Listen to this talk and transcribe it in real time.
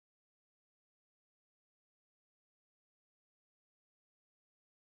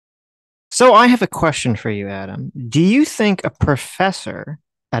So I have a question for you, Adam. Do you think a professor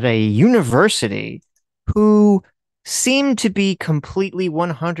at a university who seemed to be completely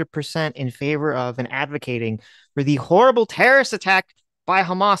 100% in favor of and advocating for the horrible terrorist attack by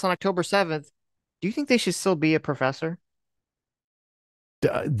Hamas on October 7th, do you think they should still be a professor?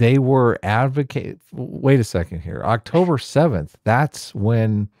 They were advocate. Wait a second here. October 7th, that's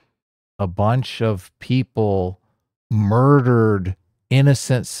when a bunch of people murdered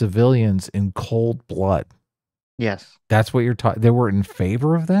innocent civilians in cold blood. Yes. That's what you're talking. They were in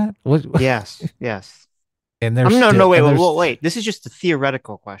favor of that? What? Yes. Yes. And they're No, still, no, wait, and wait, there's, wait, wait. This is just a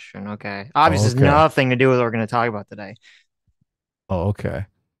theoretical question, okay? oh, Obviously, it's okay. nothing to do with what we're going to talk about today. Oh, okay.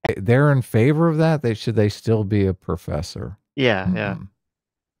 They're in favor of that. Should they still be a professor? Yeah, yeah. Mm.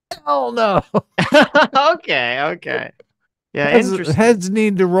 Hell no. Okay, okay. Yeah, interesting. Heads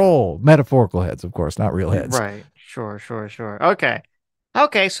need to roll. Metaphorical heads, of course, not real heads. Right. Sure, sure, sure. Okay.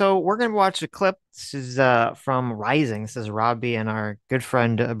 Okay, so we're gonna watch a clip. This is from Rising. This is Robbie and our good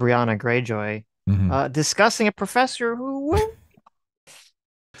friend Briahna Greyjoy Hmm. discussing a professor who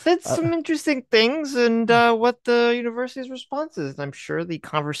said Uh, some interesting things and what the university's response is. I'm sure the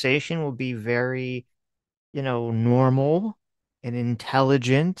conversation will be very, normal and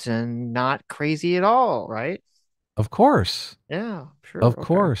intelligent and not crazy at all, right? of course. Yeah, Of sure. Okay.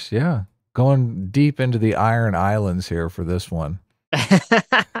 course. Yeah. Going deep into the Iron Islands here for this one.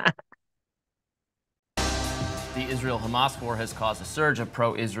 The Israel-Hamas war has caused a surge of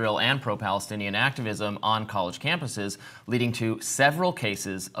pro-Israel and pro-Palestinian activism on college campuses, leading to several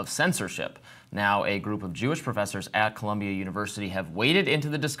cases of censorship. Now, a group of Jewish professors at Columbia University have waded into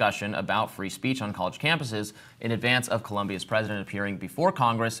the discussion about free speech on college campuses in advance of Columbia's president appearing before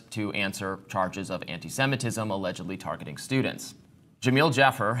Congress to answer charges of anti-Semitism allegedly targeting students. Jamil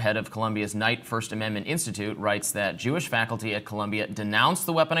Jaffer, head of Columbia's Knight First Amendment Institute, writes that Jewish faculty at Columbia denounce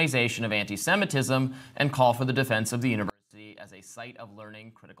the weaponization of anti-Semitism and call for the defense of the university as a site of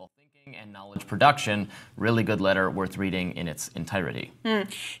learning, critical thinking, and knowledge production. Really good letter worth reading in its entirety.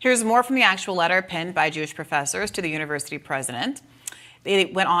 Here's more from the actual letter penned by Jewish professors to the university president. They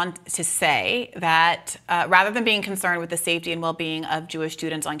went on to say that rather than being concerned with the safety and well-being of Jewish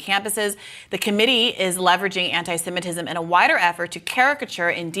students on campuses, the committee is leveraging anti-Semitism in a wider effort to caricature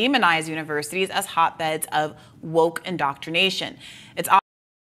and demonize universities as hotbeds of woke indoctrination. It's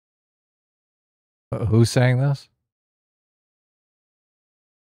Who's saying this?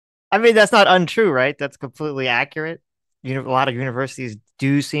 I mean, that's not untrue, right? That's completely accurate. A lot of universities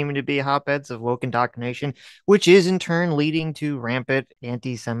do seem to be hotbeds of woke indoctrination, which is in turn leading to rampant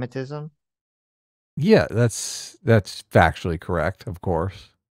anti-Semitism. Yeah, that's factually correct, of course.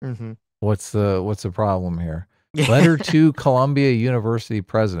 Hmm. What's the problem here? Letter to Columbia University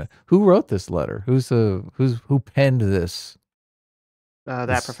president. Who wrote this letter? Who penned this? That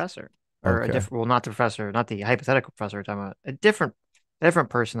This professor, or a okay. different, well, not the professor, not the hypothetical professor, we're talking about a different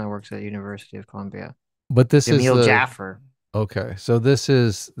person that works at the University of Columbia, But this is Jamil the Jaffer. okay. So this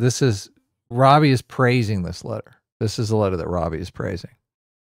is Robbie is praising this letter. This is the letter that Robbie is praising.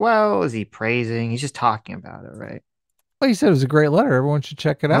 Well, is he praising? He's just talking about it, right? Well, he said it was a great letter. Everyone should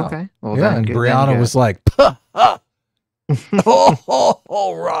check it out. Okay, well Yeah, then, and good, then Brianna good. was like, "Puh, huh.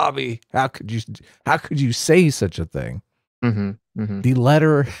 Oh, Robbie, how could you say such a thing? Hmm. Hmm. The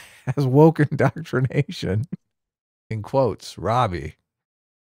letter has woke indoctrination in quotes. Robbie,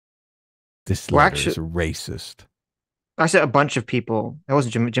 this Well, letter is actually, racist. I said a bunch of people. It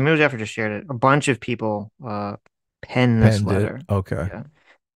wasn't Jamil Jaffer just shared it. A bunch of people penned this Penned it. letter. Okay. Yeah.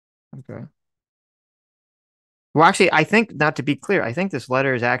 Okay. Well, actually, I think not to be clear, I think this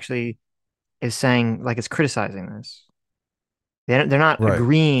letter is saying like it's criticizing this. They're not Right.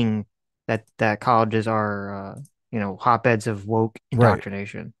 agreeing that colleges are hotbeds of woke Right.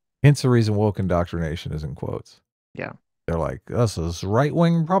 indoctrination. Hence the reason woke indoctrination is in quotes. Yeah. They're like, this is right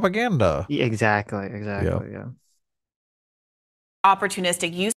wing propaganda. Exactly. Yeah. Exactly. Yeah.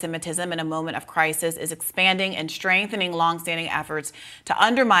 opportunistic use of anti-Semitism in a moment of crisis is expanding and strengthening longstanding efforts to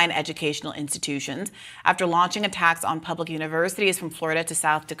undermine educational institutions. After launching attacks on public universities from Florida to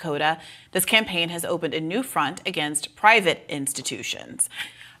South Dakota, this campaign has opened a new front against private institutions.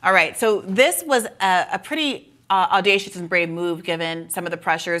 All right, so this was a pretty audacious and brave move given some of the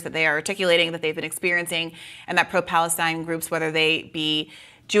pressures that they are articulating that they've been experiencing, and that pro-Palestine groups, whether they be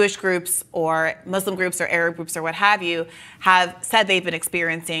Jewish groups or Muslim groups or Arab groups or what have you, have said they've been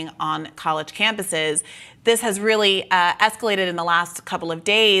experiencing on college campuses. This has really escalated in the last couple of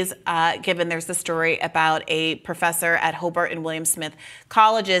days, given there's a story about a professor at Hobart and William Smith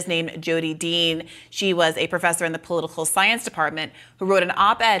colleges named Jody Dean. She was a professor in the political science department who wrote an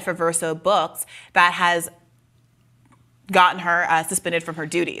op-ed for Verso Books that has gotten her suspended from her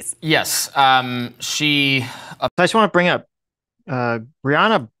duties. Yes, she. So I just want to bring up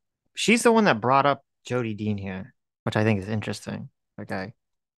Briahna. She's the one that brought up Jody Dean here, which I think is interesting. Okay.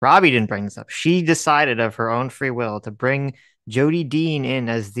 Robbie didn't bring this up. She decided of her own free will to bring Jody Dean in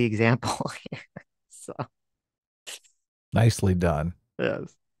as the example here. So Nicely done.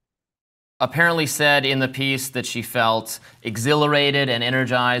 yes. Apparently said in the piece that she felt exhilarated and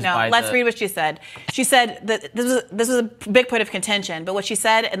energized by let's read what she said. She said that this was a big point of contention, but what she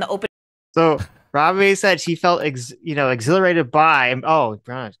said in the open. So Robbie said she felt exhilarated by. Oh,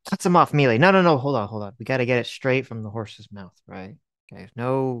 Briahna cuts him off immediately. No, hold on. We got to get it straight from the horse's mouth, right? Okay,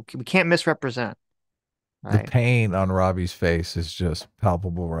 no, we can't misrepresent. Right? The pain on Robbie's face is just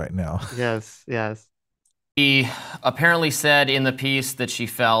palpable right now. Yes. She apparently said in the piece that she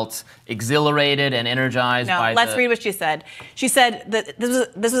felt exhilarated and energized by. Let's read what she said. She said that this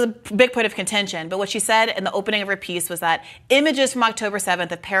was a big point of contention, but what she said in the opening of her piece was that images from October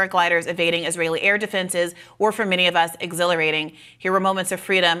 7th of paragliders evading Israeli air defenses were for many of us exhilarating. Here were moments of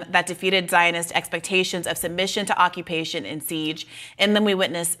freedom that defeated Zionist expectations of submission to occupation and siege. In them we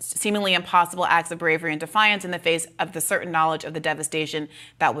witnessed seemingly impossible acts of bravery and defiance in the face of the certain knowledge of the devastation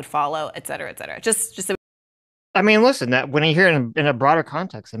that would follow, et cetera, et cetera. Just so I mean, listen, that when you hear it in a broader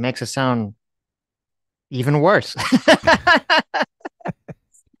context, it makes it sound even worse.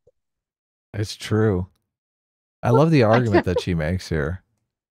 It's true. I love the argument that she makes here.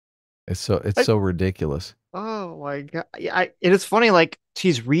 It's so ridiculous. Oh my God. It is funny, like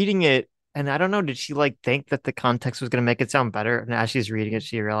she's reading it, and I don't know, did she like think that the context was gonna make it sound better? And as she's reading it,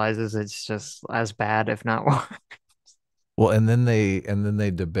 she realizes it's just as bad, if not worse. Well, and then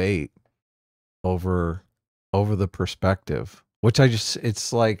they debate over the perspective, which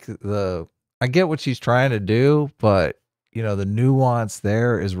it's like I get what she's trying to do, but the nuance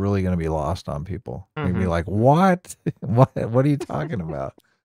there is really going to be lost on people. They'd be like, what are you talking about?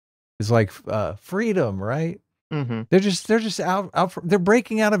 It's like freedom, right? They're just out they're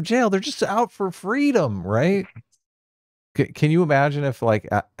breaking out of jail. They're just out for freedom, right? Can you imagine if like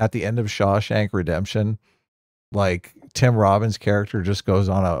at the end of Shawshank Redemption, like Tim Robbins' character just goes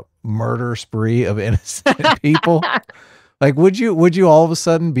on a murder spree of innocent people? Like, would you all of a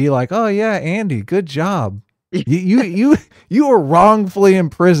sudden be like, oh yeah, Andy, good job. You were wrongfully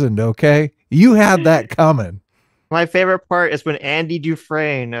imprisoned. Okay. You had that coming. My favorite part is when Andy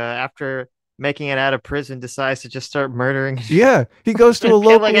Dufresne, after making it out of prison, decides to just start murdering. Yeah. He goes to a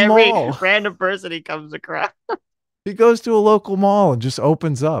local mall. Every random person he comes across. He goes to a local mall and just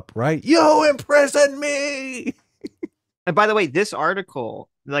opens up, right? You imprisoned me. And by the way, this article,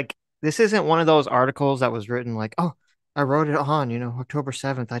 like, this isn't one of those articles that was written like, oh, I wrote it on, October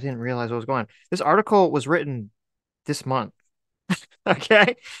 7th. I didn't realize what was going on. This article was written this month.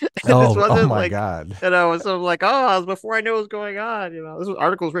 Okay. Oh my God. So I'm like, oh, it was before I knew what was going on. This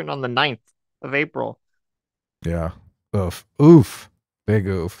article was written on the 9th of April. Yeah. Oof. Big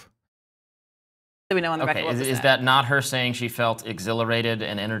oof. we know on the record. Is that not her saying she felt exhilarated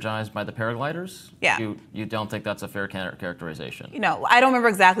and energized by the paragliders? Yeah. You don't think that's a fair characterization? I don't remember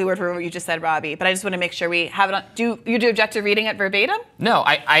exactly word for word what you just said, Robbie, but I just want to make sure we have it on. Do you object to reading it verbatim? No,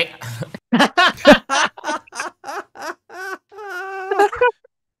 I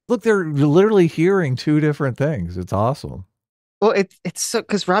Look, they're literally hearing two different things. It's awesome. Well, it's so,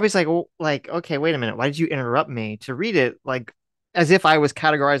 because Robbie's like, okay, wait a minute. Why did you interrupt me to read it? Like, as if I was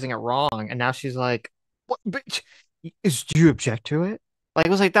categorizing it wrong. And now she's like, what, bitch, do you object to it? Like, it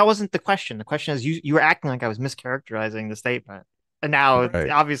was like, that wasn't the question. The question is, you were acting like I was mischaracterizing the statement. And now Right.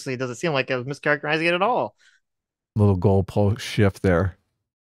 obviously it doesn't seem like I was mischaracterizing it at all. Little goalpost shift there.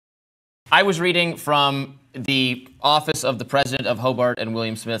 I was reading from the office of the president of Hobart and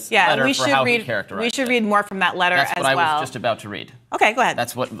William Smith's letter for how he characterized we should read more from that letter That's as what well. I was just about to read. Okay, go ahead.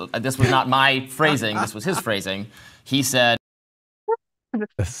 This was not my phrasing. This was his phrasing. He said,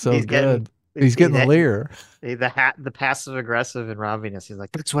 That's so good. He's getting the leer. The passive aggressive and Robbiness. He's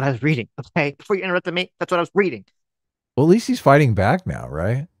like, that's what I was reading. Okay, before you interrupted me, that's what I was reading. Well, at least he's fighting back now,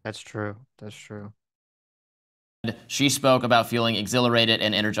 right? That's true. That's true. she spoke about feeling exhilarated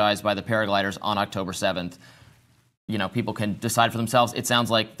and energized by the paragliders on October 7th. People can decide for themselves. It sounds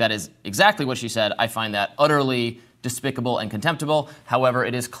like that is exactly what she said. I find that utterly despicable and contemptible. However,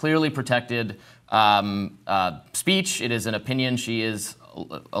 it is clearly protected speech. It is an opinion she is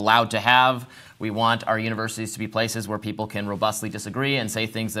allowed to have. We want our universities to be places where people can robustly disagree and say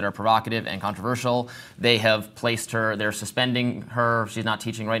things that are provocative and controversial. They have placed her, they're suspending her. She's not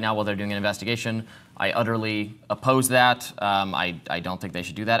teaching right now while they're doing an investigation. I utterly oppose that. I don't think they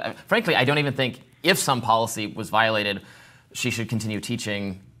should do that. Frankly, I don't even think if some policy was violated, she should continue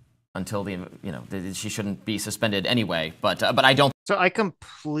teaching until she shouldn't be suspended anyway. But I don't. So I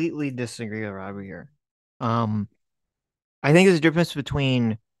completely disagree with Robbie here. I think there's a difference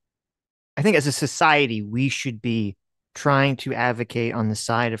between. I think as a society, we should be trying to advocate on the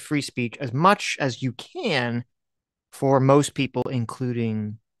side of free speech as much as you can for most people,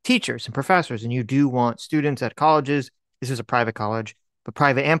 including teachers and professors. And you do want students at colleges, this is a private college, but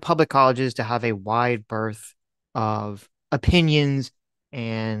private and public colleges to have a wide berth of opinions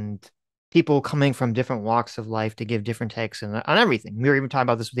and people coming from different walks of life to give different takes on everything. We were even talking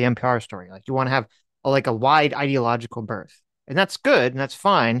about this with the NPR story. Like you want to have a wide ideological berth. And that's good and that's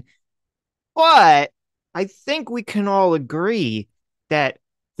fine. But I think we can all agree that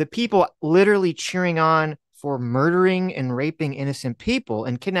the people literally cheering on for murdering and raping innocent people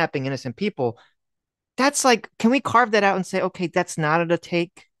and kidnapping innocent people, that's like, can we carve that out and say, okay, that's not a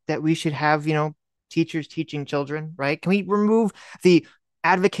take that we should have, teachers teaching children, right? Can we remove the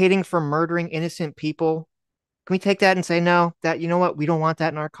advocating for murdering innocent people? Can we take that and say, no, that, you know what, we don't want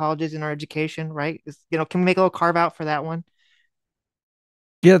that in our colleges, in our education, right? Can we make a little carve out for that one?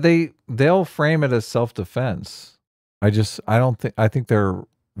 Yeah, they'll frame it as self-defense. I think their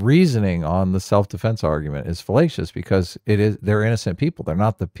reasoning on the self-defense argument is fallacious because they're innocent people. They're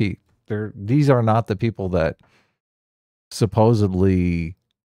not these are not the people that supposedly,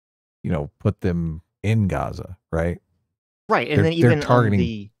 put them in Gaza, right? Right. And then even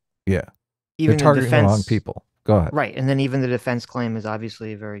targeting, even they're targeting the wrong people. Go ahead. Right. And then even the defense claim is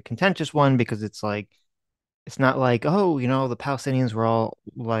obviously a very contentious one because it's not like, oh, the Palestinians were all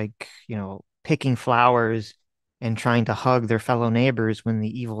like, picking flowers and trying to hug their fellow neighbors when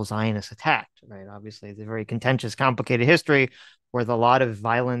the evil Zionists attacked, right? Obviously, it's a very contentious, complicated history with a lot of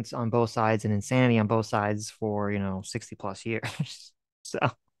violence on both sides and insanity on both sides for, 60 plus years. So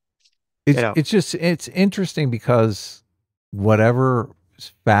it's interesting because whatever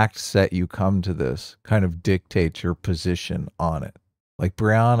fact set you come to this kind of dictates your position on it. Like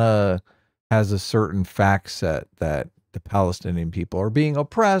Briahna has a certain fact set that the Palestinian people are being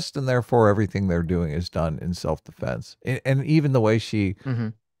oppressed and therefore everything they're doing is done in self-defense. And even the way she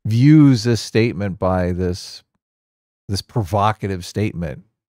views this statement by this provocative statement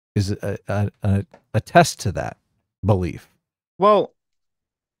is a test to that belief. Well,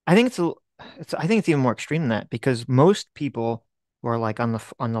 I think I think it's even more extreme than that because most people who are like on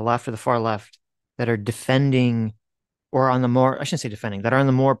the left or the far left that are defending or on the more, I shouldn't say defending, that are on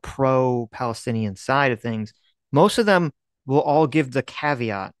the more pro-Palestinian side of things, most of them will all give the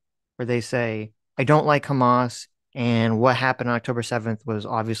caveat where they say, I don't like Hamas, and what happened on October 7th was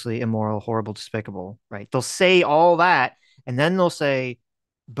obviously immoral, horrible, despicable, right? They'll say all that, and then they'll say,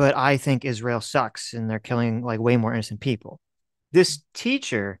 but I think Israel sucks, and they're killing like way more innocent people. This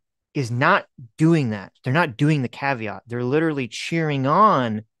teacher is not doing that. They're not doing the caveat. They're literally cheering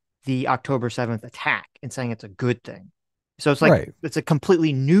on the October 7th attack and saying it's a good thing. So it's like It's a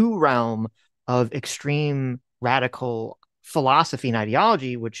completely new realm of extreme radical philosophy and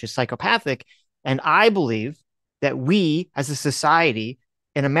ideology, which is psychopathic. And I believe that we as a society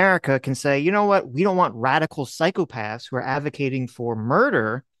in America can say, you know what, we don't want radical psychopaths who are advocating for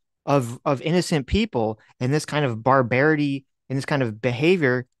murder of innocent people and this kind of barbarity and this kind of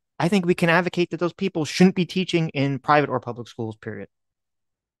behavior. I think we can advocate that those people shouldn't be teaching in private or public schools, period.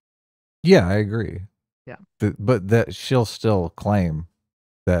 Yeah, I agree. Yeah. But that she'll still claim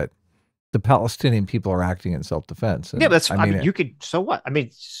that the Palestinian people are acting in self-defense. Yeah, that's, I mean, you could, so what? I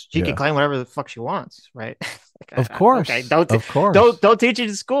mean, she can claim whatever the fuck she wants, right? Of course. Okay, of course. Don't teach it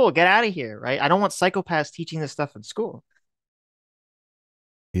in school. Get out of here, right? I don't want psychopaths teaching this stuff in school.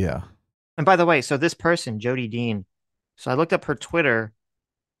 Yeah. And by the way, so this person, Jody Dean, so I looked up her Twitter.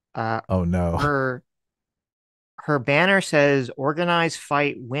 Oh no. Her banner says organize,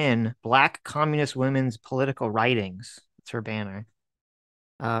 fight, win, Black communist women's political writings. That's her banner.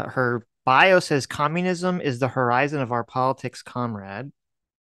 Her bio says communism is the horizon of our politics, comrade.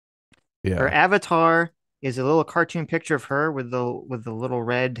 Yeah. Her avatar is a little cartoon picture of her with the little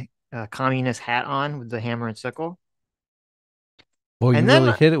red communist hat on with the hammer and sickle. Well, you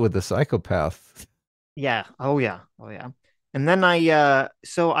really hit it with the psychopath. Yeah. Oh yeah. And then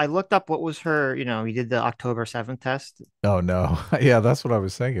so I looked up what was her, we did the October 7th test. Oh no. Yeah, that's what I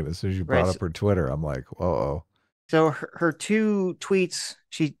was thinking. As soon as you brought up her Twitter, I'm like, uh-oh. So her two tweets,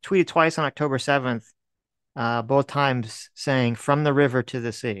 she tweeted twice on October 7th, both times saying from the river to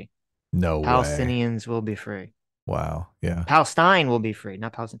the sea. No way. Palestinians will be free. Wow. Yeah. Palestine will be free.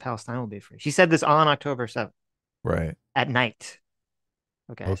 Not Palestine. Palestine will be free. She said this on October 7th. Right. At night.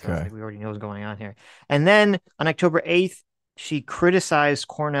 Okay. So like we already know what's going on here. And then on October 8th, she criticized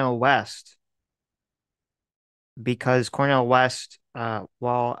Cornel West because Cornel West,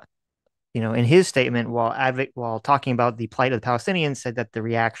 while in his statement while talking about the plight of the Palestinians, said that the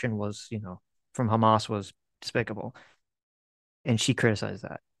reaction was, from Hamas was despicable, and she criticized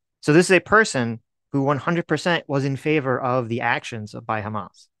that. So this is a person who 100% was in favor of the actions by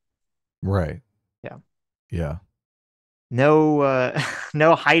Hamas. Right. Yeah. Yeah. No,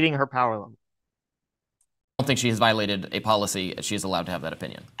 no hiding her power level. I don't think she has violated a policy. She is allowed to have that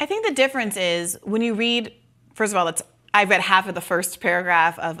opinion. I think the difference is when you read, first of all, I read half of the first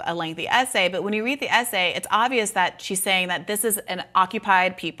paragraph of a lengthy essay, but when you read the essay, it's obvious that she's saying that this is an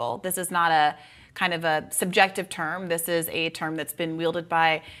occupied people. This is not a kind of a subjective term. This is a term that's been wielded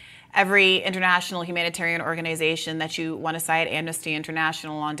by every international humanitarian organization that you want to cite, Amnesty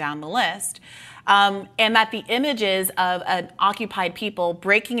International on down the list. And that the images of an occupied people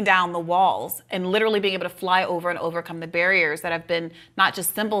breaking down the walls and literally being able to fly over and overcome the barriers that have been not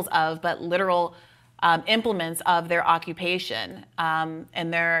just symbols of, but literal implements of their occupation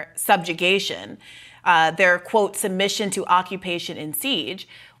and their subjugation, their, quote, submission to occupation and siege,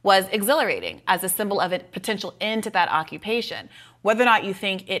 was exhilarating as a symbol of a potential end to that occupation. Whether or not you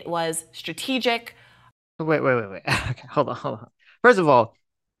think it was strategic. Wait. Okay, hold on. First of all,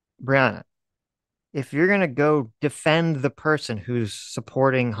 Briahna, if you're going to go defend the person who's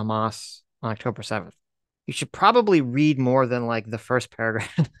supporting Hamas on October 7th, you should probably read more than like the first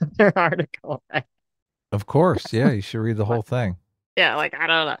paragraph of their article, right? Of course. Yeah. You should read the whole thing. Yeah, like, I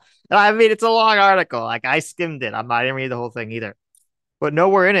don't know. I mean, it's a long article. Like, I skimmed it. I didn't read the whole thing either. But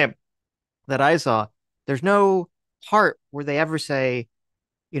nowhere in it that I saw, there's no part where they ever say,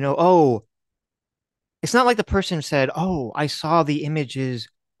 oh, it's not like the person said, oh, I saw the images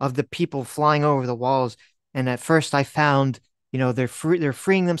of the people flying over the walls, and at first I found, they're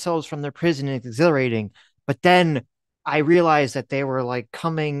freeing themselves from their prison and it's exhilarating. But then I realized that they were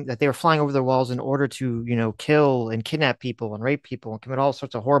that they were flying over the walls in order to, kill and kidnap people and rape people and commit all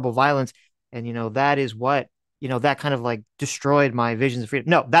sorts of horrible violence. And, that is what, that kind of like destroyed my visions of freedom.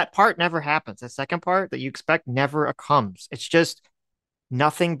 No, that part never happens. The second part that you expect never comes. It's just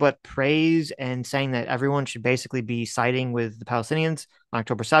nothing but praise and saying that everyone should basically be siding with the Palestinians on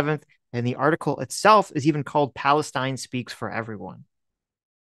October 7th. And the article itself is even called Palestine Speaks for Everyone.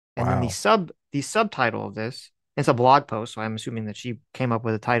 And then the subtitle of this, it's a blog post, so I'm assuming that she came up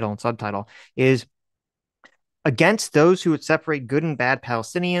with a title and subtitle, is Against Those Who Would Separate Good and Bad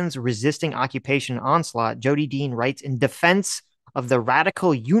Palestinians Resisting Occupation and Onslaught, Jody Dean writes in defense of the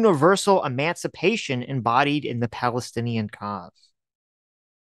radical universal emancipation embodied in the Palestinian cause.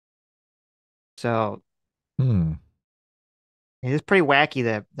 So it is pretty wacky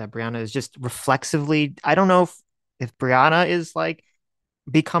that Briahna is just reflexively. I don't know if Briahna is like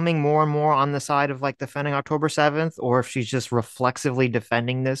becoming more and more on the side of like defending October 7th, or if she's just reflexively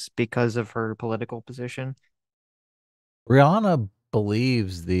defending this because of her political position. Briahna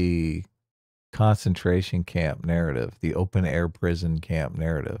believes the concentration camp narrative, the open air prison camp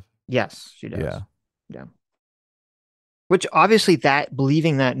narrative. Yes, she does. Yeah. Which obviously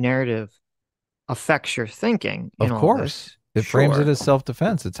believing that narrative affects your thinking. Of course. It frames it as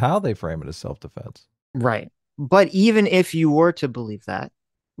self-defense. It's how they frame it as self-defense. Right. But even if you were to believe that,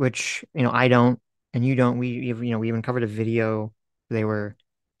 which, I don't, and you don't, we even covered a video. They were,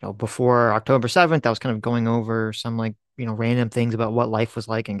 before October 7th, I was kind of going over some like, random things about what life was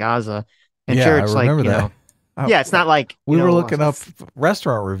like in Gaza. And yeah, sure, it's I remember that. Yeah, it's not like we were looking up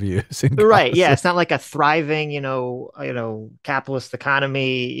restaurant reviews. Right. Yeah. It's not like a thriving, capitalist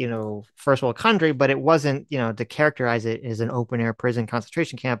economy, first world country, but it wasn't, to characterize it as an open air prison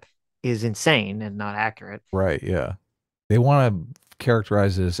concentration camp is insane and not accurate. Right. Yeah. They want to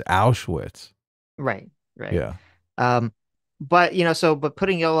characterize it as Auschwitz. Right. Yeah. But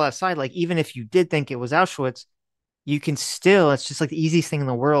putting it all aside, like, even if you did think it was Auschwitz, you can still, it's just like the easiest thing in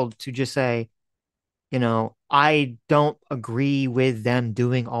the world to just say, I don't agree with them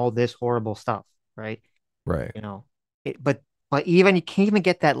doing all this horrible stuff, right? Right. But even you can't even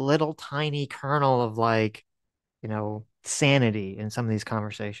get that little tiny kernel of like, sanity in some of these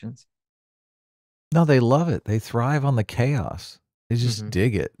conversations. No, they love it. They thrive on the chaos. They just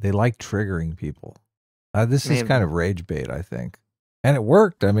dig it. They like triggering people. This is kind of rage bait, I think. And it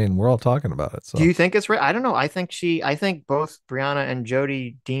worked. I mean, we're all talking about it. So. Do you think it's right? I don't know. I think both Briahna and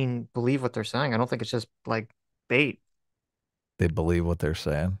Jody Dean believe what they're saying. I don't think it's just like bait. They believe what they're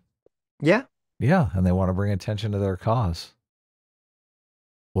saying. Yeah. Yeah. And they want to bring attention to their cause.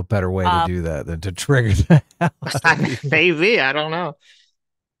 What better way to do that than to trigger that? Maybe. I don't know.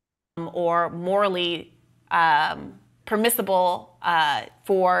 Or morally permissible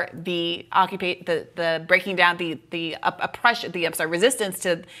for the breaking down the oppression, resistance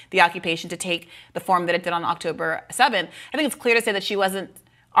to the occupation to take the form that it did on October 7th. I think it's clear to say that she wasn't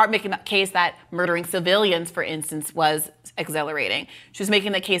aren't making the case that murdering civilians, for instance, was exhilarating. She was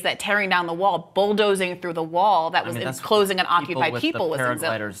making the case that tearing down the wall, bulldozing through the wall that was enclosing and occupied people was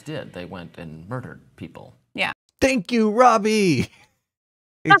exhilarating. Paragliders did. They went and murdered people. Yeah. Thank you, Robbie.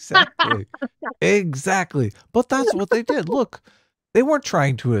 Exactly. Exactly. But that's what they did. Look, they weren't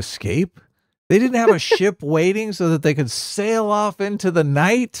trying to escape. They didn't have a ship waiting so that they could sail off into the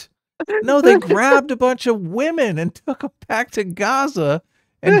night. No, they grabbed a bunch of women and took them back to Gaza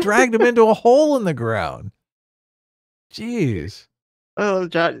and dragged them into a hole in the ground. Jeez. I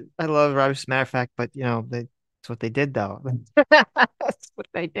love Robbie, as a matter of fact, but that's what they did, though. That's what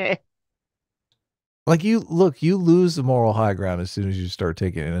they did. Like, you lose the moral high ground as soon as you start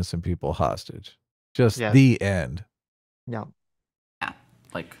taking innocent people hostage. Just the end. Yeah.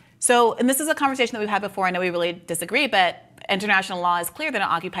 So, and this is a conversation that we've had before. I know we really disagree, but international law is clear that an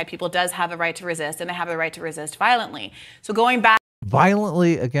occupied people does have a right to resist, and they have the right to resist violently. So going back...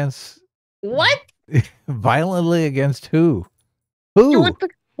 Violently against... What? Violently against who? Who?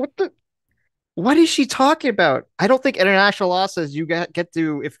 What is she talking about? I don't think international law says you get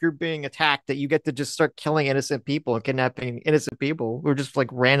to, if you're being attacked, that you get to just start killing innocent people and kidnapping innocent people who are just like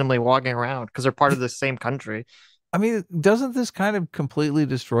randomly walking around because they're part of the same country. I mean, doesn't this kind of completely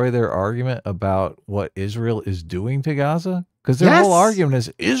destroy their argument about what Israel is doing to Gaza? Because their whole argument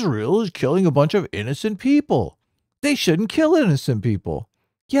is Israel is killing a bunch of innocent people. They shouldn't kill innocent people.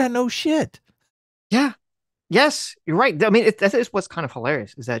 Yeah, no shit. Yeah. Yes, you're right. I mean, that is what's kind of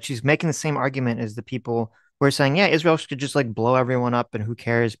hilarious, is that she's making the same argument as the people who are saying, yeah, Israel should just like blow everyone up and who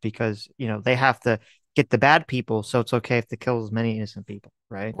cares, because, they have to get the bad people. So it's okay if they kill as many innocent people.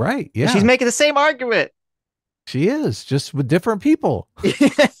 Right. Right. Yeah. And she's making the same argument. She is, just with different people.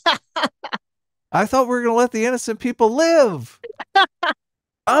 I thought we were going to let the innocent people live.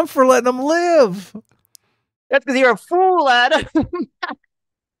 I'm for letting them live. That's because you're a fool, Adam.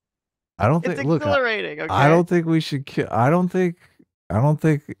 I don't think. It's look, exhilarating. Okay? I don't think we should kill. I don't think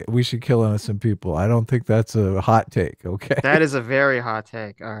we should kill innocent people. I don't think that's a hot take. Okay. That is a very hot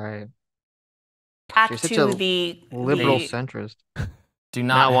take. All right. Back to the liberal centrist. Do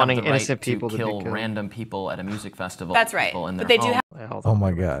not wanting have the innocent right people to to kill be random people at a music festival. That's right. But they do have... Oh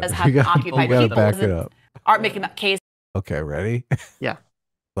my God. We gotta back it up. Aren't making that case. Okay, ready? Yeah.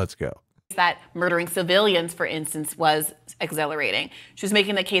 Let's go. That murdering civilians, for instance, was exhilarating. She was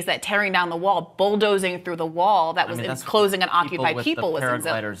making the case that tearing down the wall, bulldozing through the wall that was enclosing and occupied people was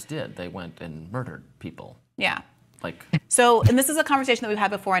exhilarating. Paragliders did. They went and murdered people. Yeah. So, and this is a conversation that we've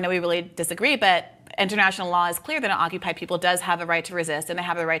had before. I know we really disagree, but international law is clear that an occupied people does have a right to resist, and they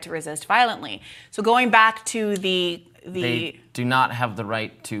have the right to resist violently. So going back to they do not have the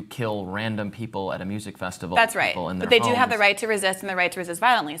right to kill random people at a music festival. That's right. But they do have the right to resist and the right to resist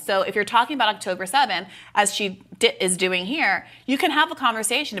violently. So if you're talking about October 7th, as she is doing here, you can have a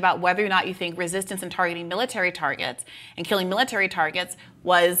conversation about whether or not you think resistance and targeting military targets and killing military targets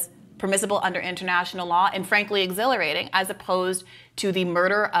was permissible under international law and frankly exhilarating, as opposed to the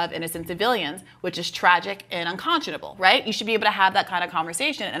murder of innocent civilians, which is tragic and unconscionable, right? You should be able to have that kind of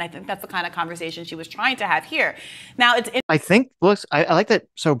conversation, and I think that's the kind of conversation she was trying to have here. Now, I think, looks, I like that.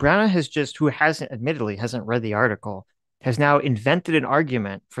 So Briahna has just, who admittedly hasn't read the article, has now invented an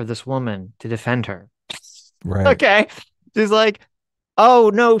argument for this woman to defend her. Right. Okay. She's like,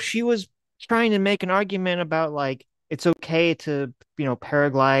 oh no, she was trying to make an argument about like, it's okay to,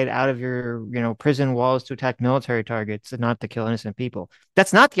 paraglide out of your, prison walls to attack military targets and not to kill innocent people.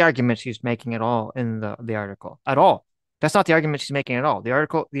 That's not the argument she's making at all in the article at all. That's not the argument she's making at all. The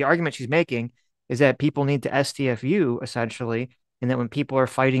argument she's making is that people need to STFU essentially, and that when people are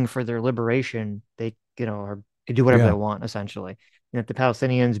fighting for their liberation, they, or they do whatever they want essentially. And that the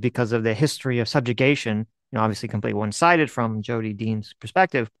Palestinians, because of the history of subjugation, obviously completely one-sided from Jody Dean's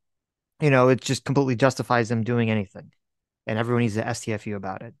perspective, it just completely justifies them doing anything, and everyone needs to STFU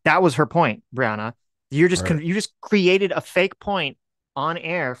about it. That was her point, Briahna. You just created a fake point on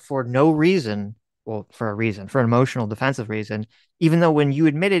air for no reason. Well, for a reason, for an emotional defensive reason, even though when you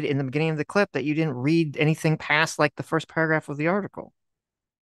admitted in the beginning of the clip that you didn't read anything past like the first paragraph of the article.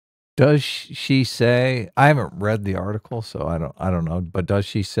 Does she say, I haven't read the article, so I don't know, but does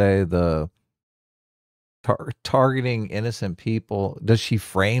she say the targeting innocent people, does she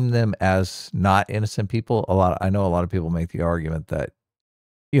frame them as not innocent people? I know a lot of people make the argument that,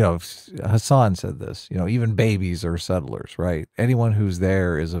 Hassan said this, even babies are settlers, right? Anyone who's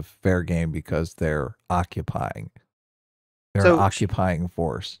there is a fair game because they're occupying. They're an occupying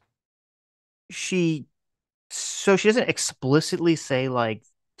force. She doesn't explicitly say, like,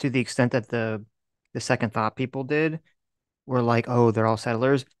 to the extent that the second thought people did, were like, oh, they're all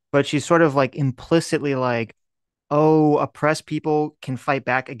settlers. But she's sort of like implicitly like, oh, oppressed people can fight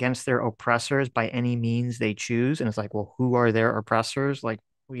back against their oppressors by any means they choose. And it's like, well, who are their oppressors? Like,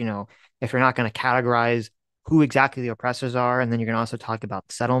 if you're not going to categorize who exactly the oppressors are, and then you're going to also talk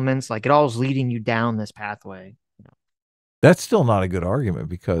about settlements, like it all is leading you down this pathway. That's still not a good argument,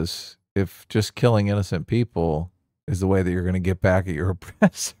 because if just killing innocent people is the way that you're going to get back at your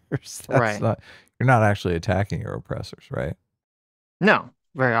oppressors, Right. you're not actually attacking your oppressors, right? No,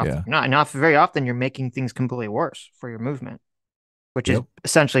 very Yeah. often. Not very often you're making things completely worse for your movement, which is Yep.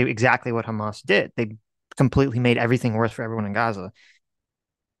 essentially exactly what Hamas did. They completely made everything worse for everyone in Gaza.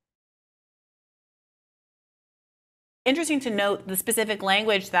 Interesting to note the specific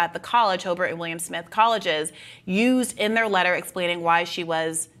language that the college, Hobart and William Smith colleges, used in their letter explaining why she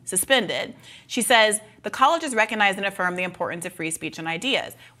was suspended. She says, the colleges recognize and affirm the importance of free speech and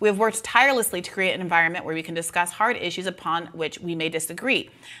ideas. We have worked tirelessly to create an environment where we can discuss hard issues upon which we may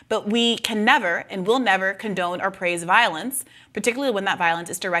disagree. But we can never and will never condone or praise violence, particularly when that violence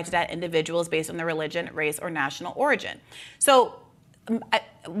is directed at individuals based on their religion, race, or national origin. So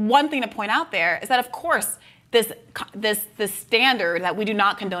one thing to point out there is that, of course, this standard that we do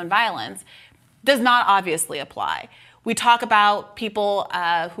not condone violence does not obviously apply. We talk about people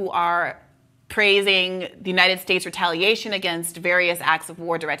who are praising the United States retaliation against various acts of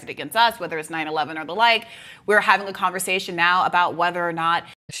war directed against us, whether it's 9/11 or the like. We're having a conversation now about whether or not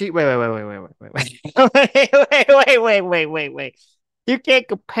Wait. You can't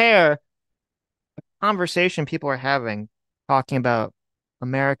compare conversation people are having talking about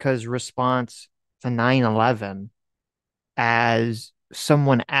America's response to 9/11 as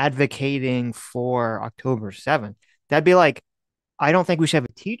someone advocating for October 7th. That'd be like, I don't think we should have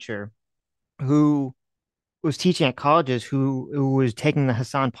a teacher who was teaching at colleges who was taking the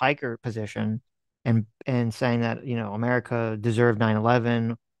Hassan Piker position and saying that, America deserved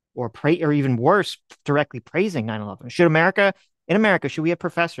 9/11, or even worse, directly praising 9/11. In America, should we have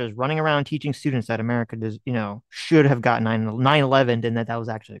professors running around teaching students that America does, should have gotten 9/11 and that was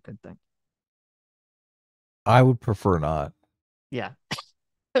actually a good thing? I would prefer not. Yeah.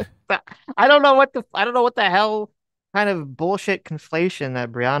 But I don't know what the hell kind of bullshit conflation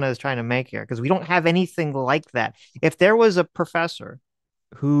that Briahna is trying to make here, because we don't have anything like that. If there was a professor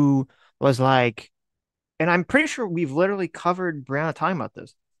who was like, and I'm pretty sure we've literally covered Briahna talking about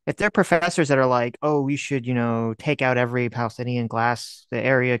this. If there are professors that are like, oh, we should, take out every Palestinian glass the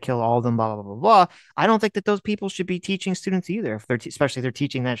area, kill all of them, blah, blah, blah, blah. I don't think that those people should be teaching students either, if especially if they're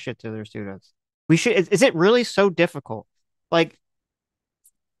teaching that shit to their students. We should, is it really so difficult? Like,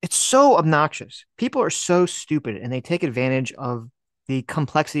 it's so obnoxious. People are so stupid and they take advantage of the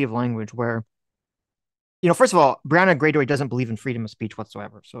complexity of language where, first of all, Briahna Greyjoy doesn't believe in freedom of speech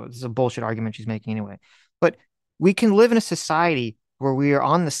whatsoever. So this is a bullshit argument she's making anyway. But we can live in a society where we are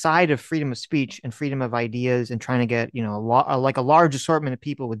on the side of freedom of speech and freedom of ideas and trying to get, like a large assortment of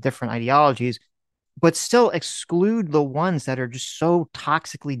people with different ideologies, but still exclude the ones that are just so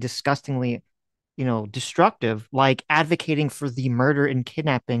toxically, disgustingly, destructive, like advocating for the murder and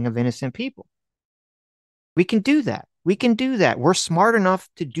kidnapping of innocent people. We can do that. We can do that. We're smart enough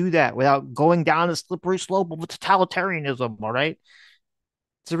to do that without going down the slippery slope of totalitarianism. All right.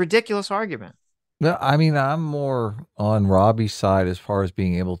 It's a ridiculous argument. No, I mean, I'm more on Robbie's side as far as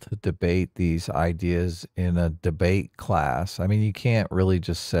being able to debate these ideas in a debate class. I mean, you can't really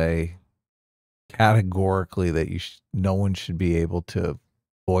just say categorically that no one should be able to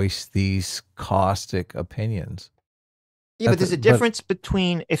voice these caustic opinions. Yeah, but there's a difference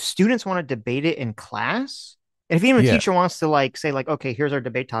between if students want to debate it in class, and if even a teacher wants to say okay, here's our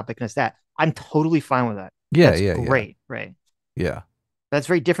debate topic and it's that, I'm totally fine with that. Yeah, that's great, right? Yeah. That's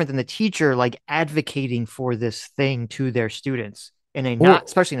very different than the teacher advocating for this thing to their students in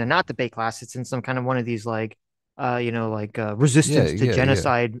especially in a not debate class. It's in some kind of one of these resistance to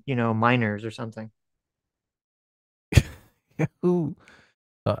genocide, minors or something. Who?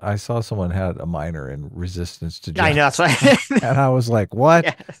 I saw someone had a minor in resistance to genocide. I know, that's right. And I was like, "What?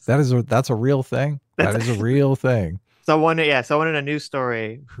 Yes. That's a real thing. That is a real thing." Someone in a news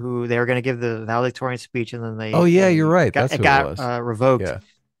story who they were going to give the valedictorian speech, and then they you're right. That's who it was. Revoked. Yeah.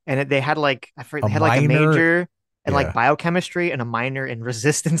 And they had a major in biochemistry and a minor in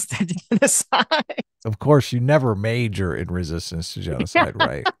resistance to genocide. Of course, you never major in resistance to genocide,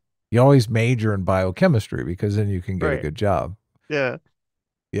 right? You always major in biochemistry because then you can get a good job. Yeah.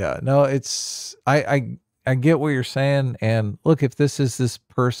 Yeah. No, I get what you're saying. And look, if this is this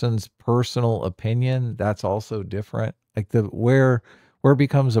person's personal opinion, that's also different. Like where it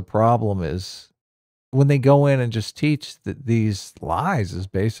becomes a problem is when they go in and just teach that these lies is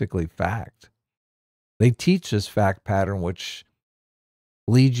basically fact. They teach this fact pattern, which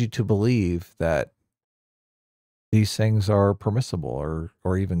leads you to believe that these things are permissible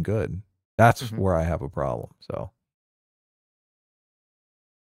or even good. That's Mhm. where I have a problem. So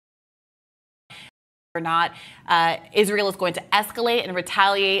or not, Israel is going to escalate and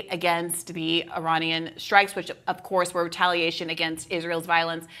retaliate against the Iranian strikes, which of course were retaliation against Israel's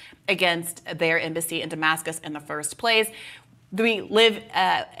violence against their embassy in Damascus in the first place. We live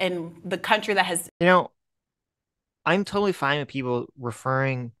in the country that has, I'm totally fine with people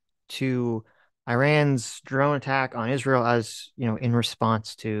referring to Iran's drone attack on Israel as, in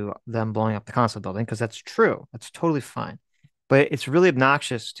response to them blowing up the consulate building, because that's true. That's totally fine. But it's really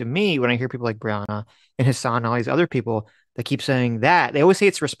obnoxious to me when I hear people like Briahna and Hassan and all these other people that keep saying that. They always say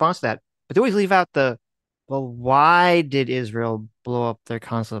it's a response to that, but they always leave out well, why did Israel blow up their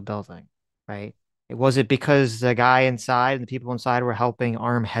consulate building, right? Was it because the guy inside and the people inside were helping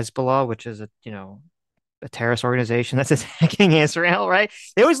arm Hezbollah, which is a terrorist organization that's attacking Israel, right?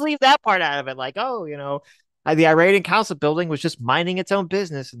 They always leave that part out of it, like, oh, the Iranian council building was just minding its own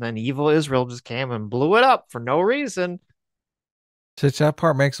business, and then evil Israel just came and blew it up for no reason. Sitch, that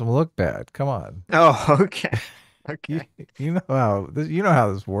part makes them look bad. Come on. Oh, okay. You, Okay. you know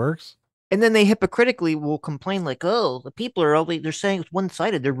how this works. And then they hypocritically will complain like, oh, the people are only, they're saying it's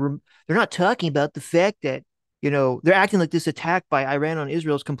one-sided. They're not talking about the fact that, they're acting like this attack by Iran on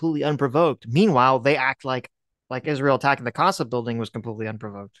Israel is completely unprovoked. Meanwhile, they act like Israel attacking the consulate building was completely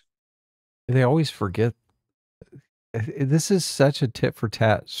unprovoked. They always forget. This is such a tit for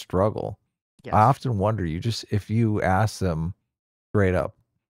tat struggle. Yes. I often wonder, if you ask them straight up,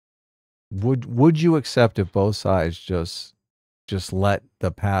 would you accept if both sides just let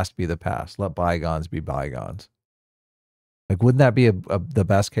the past be the past, let bygones be bygones? Like, wouldn't that be the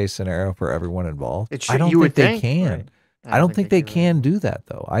best case scenario for everyone involved? It I should, don't you would think they think, can. right? I don't think they could can do that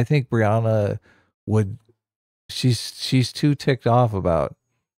though. I think Briahna would. She's too ticked off about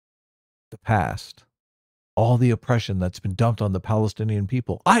the past, all the oppression that's been dumped on the Palestinian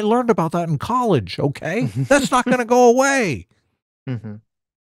people. I learned about that in college. Okay, that's not going to go away. Mm-hmm.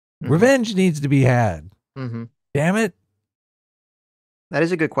 Revenge needs to be had. Mm-hmm. Damn it. That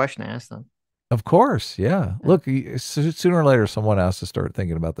is a good question to ask them. Of course, yeah. Look, sooner or later, someone has to start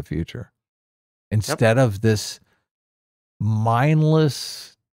thinking about the future instead of this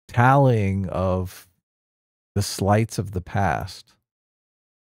mindless tallying of the slights of the past.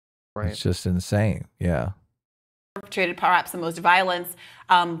 Right. It's just insane. Yeah. Perpetrated perhaps the most violence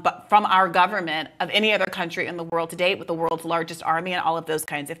but from our government of any other country in the world to date, with the world's largest army and all of those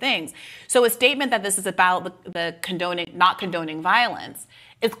kinds of things. So a statement that this is about the not condoning violence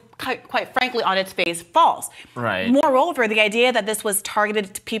is quite frankly on its face false. Right. Moreover, the idea that this was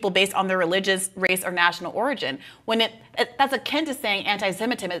targeted to people based on their religious, race, or national origin, when that's akin to saying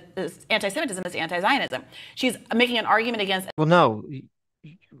anti-Semitism is anti-Zionism. She's making an argument against. Well, no.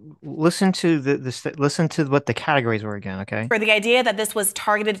 Listen to listen to what the categories were again, okay? For the idea that this was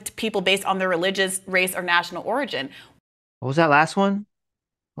targeted to people based on their religious, race, or national origin. What was that last one?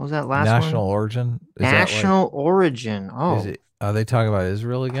 What was that last national one? Origin? National origin. Oh. Are they talking about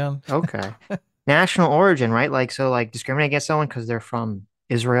Israel again? Okay. National origin, right? Like, so like discriminating against someone because they're from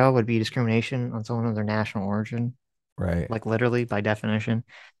Israel would be discrimination on someone of their national origin. Right. Like literally by definition,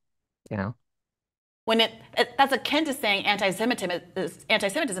 When that's akin to saying anti-Semitism is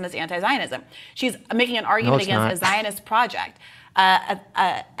anti-Zionism. She's making an argument against a Zionist project,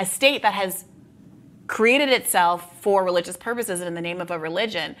 a state that has created itself for religious purposes and in the name of a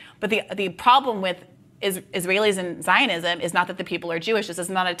religion. But the problem with Israelis and Zionism is not that the people are Jewish. This is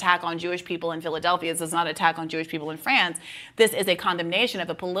not an attack on Jewish people in Philadelphia. This is not an attack on Jewish people in France. This is a condemnation of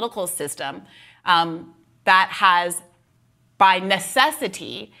a political system that has, by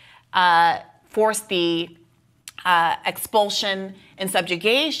necessity, forced the expulsion and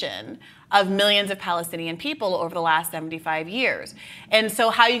subjugation of millions of Palestinian people over the last 75 years. And so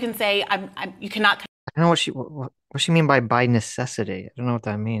how you can say, you cannot... I don't know what she mean by necessity. I don't know what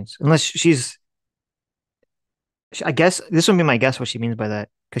that means. Unless I guess this would be my guess what she means by that.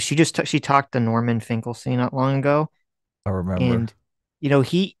 Because she talked to Norman Finkelstein not long ago. I remember. And,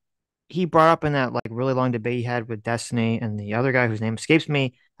 he brought up in that like really long debate he had with Destiny and the other guy whose name escapes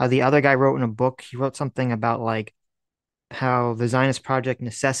me, how the other guy wrote in a book, he wrote something about like how the Zionist project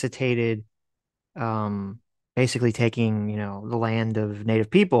necessitated basically taking, the land of native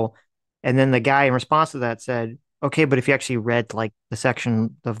people. And then the guy in response to that said, okay, but if you actually read like the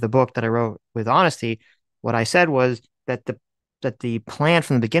section of the book that I wrote with honesty, what I said was that the plan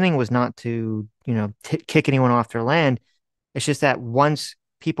from the beginning was not to, kick anyone off their land. It's just that once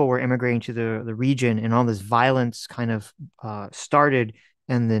people were immigrating to the region and all this violence kind of started,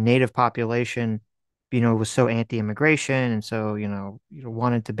 and the native population was so anti-immigration and so,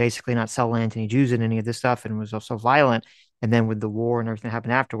 wanted to basically not sell land to any Jews and any of this stuff and was also violent. And then with the war and everything that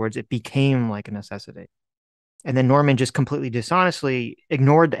happened afterwards, it became like a necessity. And then Norman just completely dishonestly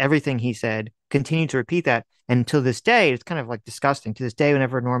ignored everything he said, continued to repeat that. And to this day, it's kind of like disgusting. To this day,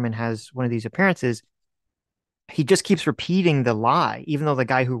 whenever Norman has one of these appearances, he just keeps repeating the lie, even though the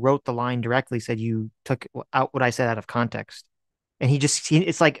guy who wrote the line directly said you took out what I said out of context. And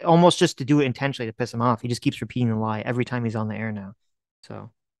it's like almost just to do it intentionally to piss him off. He just keeps repeating the lie every time he's on the air now. So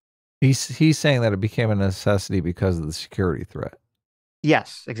he's saying that it became a necessity because of the security threat.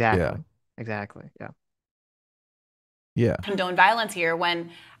 yes, exactly. Yeah. Exactly. Yeah. Yeah. Condone violence here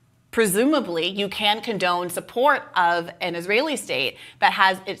when presumably you can condone support of an Israeli state that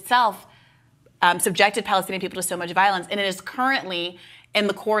has itself subjected Palestinian people to so much violence, and it is currently in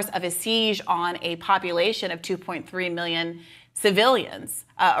the course of a siege on a population of 2.3 million civilians,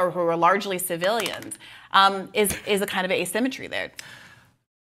 or who are largely civilians, is a kind of asymmetry there.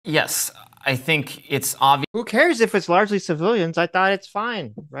 Yes, I think it's obvious. Who cares if it's largely civilians? I thought it's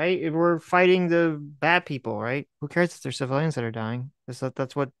fine, right? We're fighting the bad people, right? Who cares if they're civilians that are dying?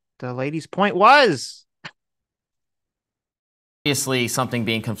 That's what the lady's point was. Obviously, something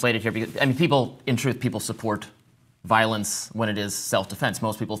being conflated here because people support violence when it is self-defense.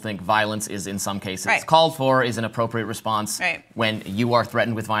 Most people think violence is in some cases called for, is an appropriate response. Right. When you are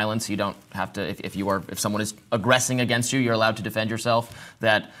threatened with violence, you don't have to. If someone is aggressing against you, you're allowed to defend yourself.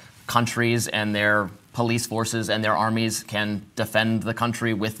 That countries and their police forces and their armies can defend the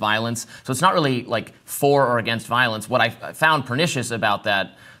country with violence. So it's not really like for or against violence. What I found pernicious about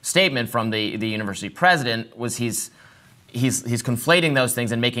that statement from the university president was he's conflating those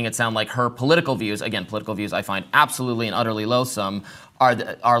things and making it sound like her political views, again, political views I find absolutely and utterly loathsome,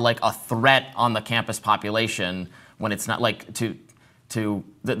 are like a threat on the campus population when it's not. Like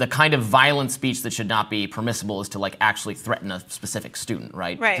the kind of violent speech that should not be permissible is to like actually threaten a specific student,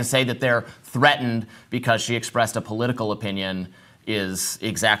 right? To say that they're threatened because she expressed a political opinion is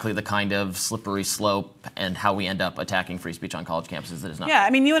exactly the kind of slippery slope and how we end up attacking free speech on college campuses that is not. Yeah, I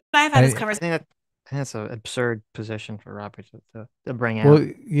mean, you and I have had this conversation. I think that's an absurd position for Robbie to bring out. Well,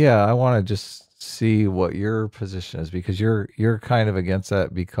 yeah, I want to just see what your position is because you're kind of against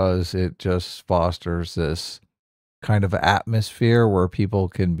that because it just fosters this kind of atmosphere where people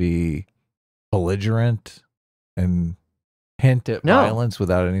can be belligerent and hint at violence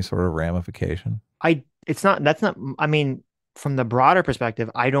without any sort of ramification. I mean, from the broader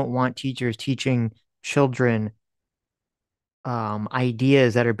perspective, I don't want teachers teaching children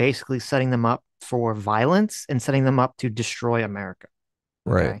ideas that are basically setting them up for violence and setting them up to destroy America.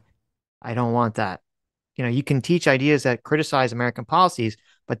 Okay? Right. I don't want that. You can teach ideas that criticize American policies,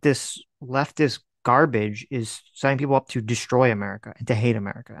 but this leftist garbage is setting people up to destroy America and to hate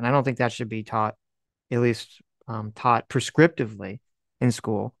America. And I don't think that should be taught, at least taught prescriptively in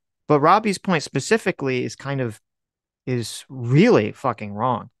school. But Robbie's point specifically is really fucking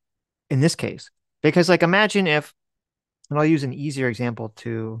wrong in this case. Because like imagine if, and I'll use an easier example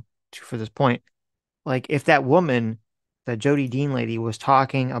for this point, like if that woman, the Jody Dean lady, was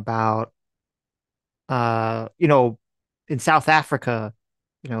talking about in South Africa,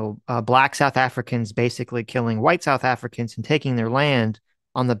 black South Africans basically killing white South Africans and taking their land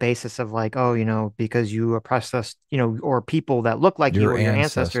on the basis of like, because you oppressed us, or people that look like you or your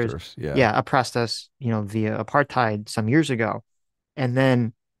ancestors, oppressed us, via apartheid some years ago. And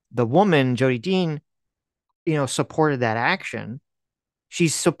then the woman, Jody Dean, supported that action.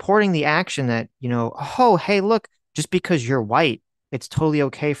 She's supporting the action that, oh, hey, look, just because you're white, it's totally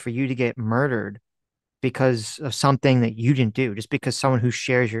okay for you to get murdered because of something that you didn't do, just because someone who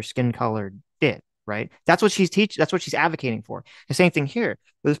shares your skin color did, right? That's what she's teaching. That's what she's advocating for. The same thing here.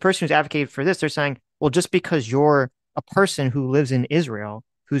 This person who's advocating for this, they're saying, well, just because you're a person who lives in Israel,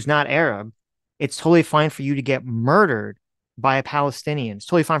 who's not Arab, it's totally fine for you to get murdered by a Palestinian. It's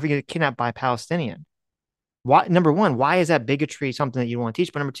totally fine for you to get kidnapped by a Palestinian. Why, number one, why is that bigotry something that you want to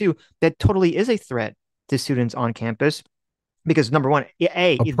teach? But number two, that totally is a threat to students on campus. Because number one,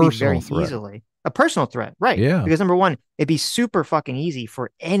 it'd be very easily a personal threat, right? Yeah. Because number one, it'd be super fucking easy for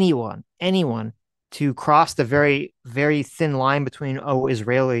anyone to cross the very, very thin line between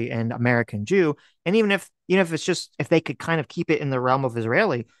Israeli and American Jew. And even if it's just if they could kind of keep it in the realm of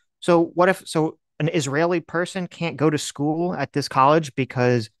Israeli. So what if an Israeli person can't go to school at this college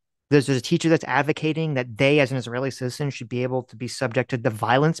because there's a teacher that's advocating that they, as an Israeli citizen, should be able to be subjected to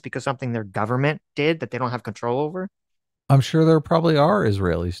violence because something their government did that they don't have control over? I'm sure there probably are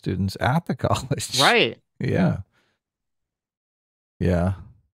Israeli students at the college. Right. Yeah. Yeah.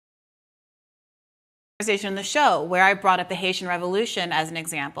 conversation in the show where I brought up the Haitian Revolution as an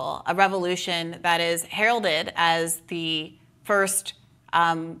example, a revolution that is heralded as the first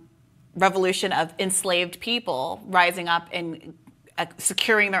revolution of enslaved people rising up and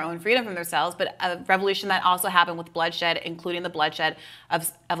securing their own freedom from themselves, but a revolution that also happened with bloodshed, including the bloodshed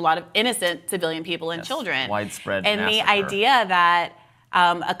of a lot of innocent civilian people and children. Widespread and massacre. The idea that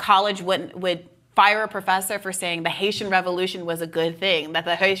a college would fire a professor for saying the Haitian Revolution was a good thing, that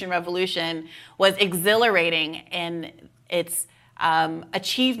the Haitian Revolution was exhilarating in its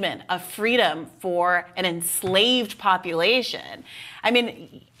achievement of freedom for an enslaved population. I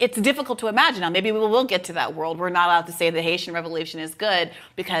mean, it's difficult to imagine. Now, maybe we will get to that world. We're not allowed to say the Haitian Revolution is good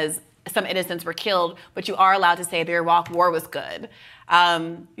because some innocents were killed, but you are allowed to say the Iraq War was good.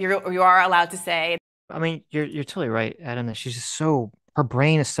 You are allowed to say. I mean, you're totally right, Adam, that she's just so, her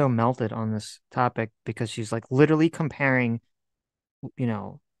brain is so melted on this topic because she's like literally comparing, you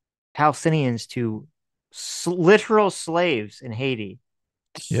know, Palestinians to literal slaves in Haiti.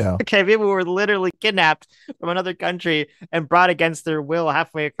 Yeah. Okay, people were literally kidnapped from another country and brought against their will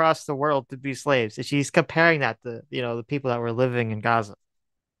halfway across the world to be slaves. And she's comparing that to, the people that were living in Gaza.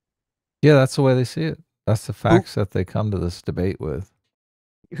 Yeah, that's the way they see it. That's the facts that they come to this debate with.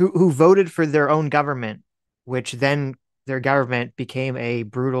 Who voted for their own government, which then their government became a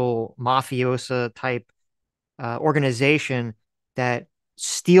brutal mafiosa type organization that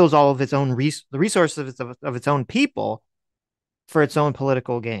steals all of its own the resources of its own people for its own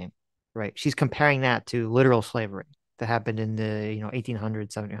political gain, right? She's comparing that to literal slavery that happened in the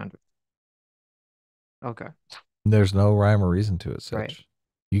 1800s, 1700s. Okay. There's no rhyme or reason to it, Sitch. Right.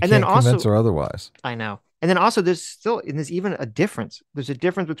 You And can't then also, convince her otherwise. I know. And then also there's even a difference. There's a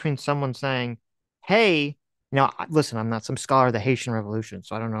difference between someone saying, hey, listen, I'm not some scholar of the Haitian Revolution,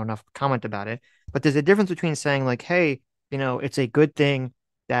 so I don't know enough to comment about it. But there's a difference between saying like, hey, it's a good thing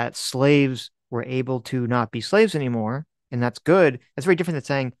that slaves were able to not be slaves anymore, and that's good. That's very different than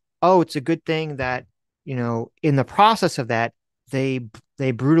saying, oh, it's a good thing that, in the process of that, they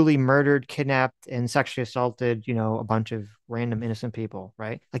brutally murdered, kidnapped, and sexually assaulted, a bunch of random innocent people,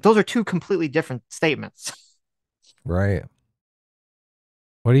 right? Like those are two completely different statements. Right.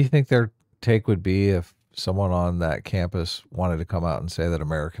 What do you think their take would be if someone on that campus wanted to come out and say that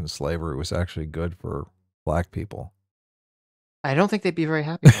American slavery was actually good for black people? I don't think they'd be very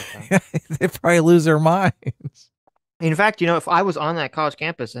happy about that. They'd probably lose their minds. In fact, if I was on that college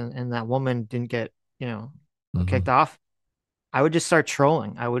campus and that woman didn't get, kicked off, I would just start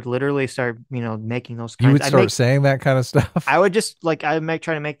trolling. I would literally start, making those kinds. You would start saying that kind of stuff? I would just try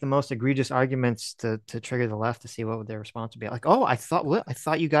to make the most egregious arguments to trigger the left to see what their response would be. Like, oh, I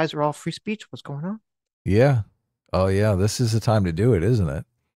thought you guys were all free speech. What's going on? Yeah. Oh, yeah. This is the time to do it, isn't it?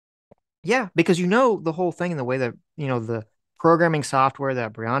 Yeah, because the whole thing in the way that, the programming software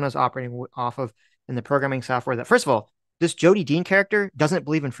that Briahna's operating off of and the programming software that, first of all, this Jodie Dean character doesn't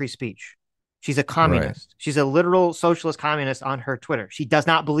believe in free speech. She's a communist. Right. She's a literal socialist communist on her Twitter. She does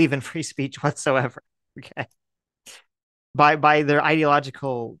not believe in free speech whatsoever. Okay. By their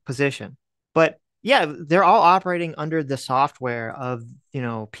ideological position. But yeah, they're all operating under the software of,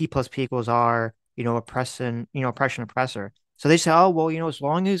 P plus P equals R, oppression, oppressor. So they say, oh, well, as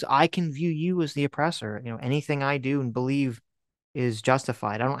long as I can view you as the oppressor, anything I do and believe is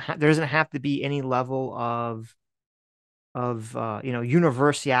justified. There doesn't have to be any level of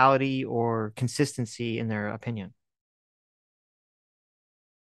universality or consistency in their opinion.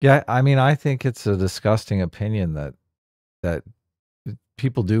 Yeah, I mean, I think it's a disgusting opinion that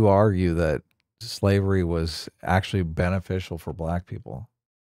people do argue that slavery was actually beneficial for black people.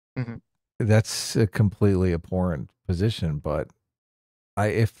 Mm-hmm. That's a completely abhorrent position, but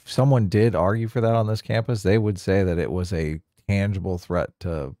if someone did argue for that on this campus, they would say that it was a tangible threat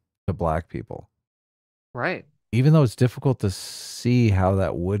to black people. Right. Even though it's difficult to see how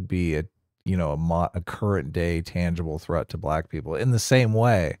that would be a current day tangible threat to black people, in the same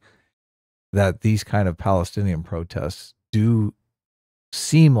way that these kind of Palestinian protests do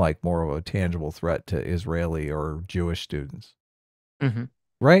seem like more of a tangible threat to Israeli or Jewish students. Mm-hmm.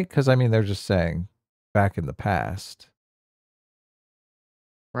 Right? Because, I mean, they're just saying back in the past.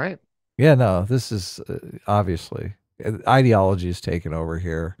 Right. Yeah, no, this is obviously ideology is taken over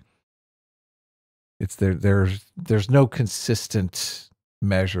here. It's there's no consistent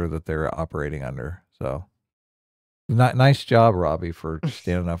measure that they're operating under. So, nice job, Robbie, for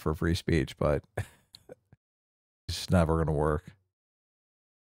standing up for free speech, but it's never going to work.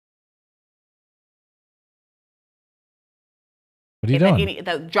 What are you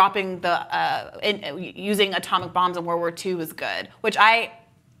doing? Dropping using atomic bombs in World War II was good, which I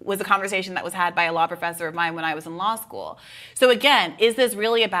was a conversation that was had by a law professor of mine when I was in law school. So again, is this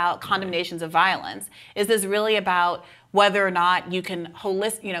really about condemnations of violence? Is this really about whether or not you can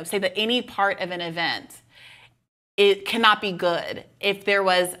say that any part of an event, it cannot be good if there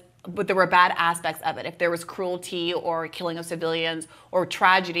were bad aspects of it, if there was cruelty or killing of civilians or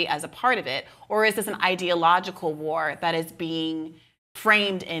tragedy as a part of it? Or is this an ideological war that is being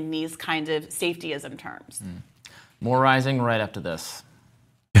framed in these kinds of safetyism terms? More Rising right after this.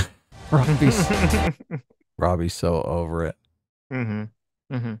 Robbie's so over it. Mm-hmm.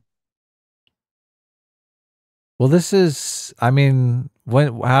 Mm-hmm. Well, this is, I mean,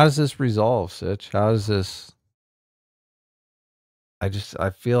 how does this resolve, Sitch? How does this, I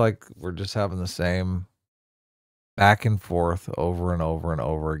feel like we're just having the same back and forth over and over and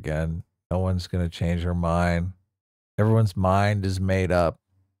over again. No one's going to change their mind. Everyone's mind is made up.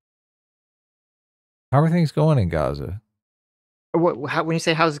 How are things going in Gaza? When you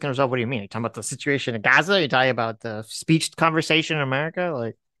say how's it going to resolve, what do you mean? Are you talking about the situation in Gaza? Are you talking about the speech conversation in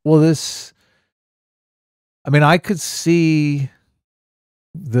America? Well, I could see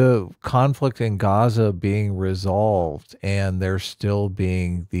the conflict in Gaza being resolved and there still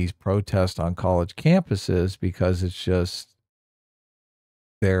being these protests on college campuses because it's just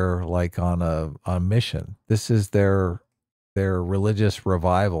they're like on a mission. This is their religious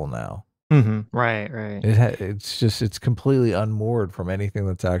revival now. Mm-hmm. Right. It's completely unmoored from anything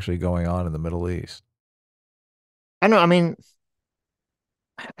that's actually going on in the Middle East. I know. I mean,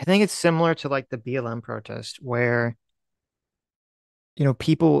 I think it's similar to like the BLM protest where,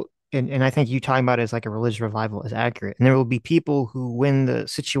 people, and I think you talking about it as like a religious revival is accurate. And there will be people who, when the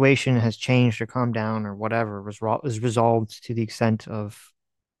situation has changed or calmed down or whatever, is resolved to the extent of,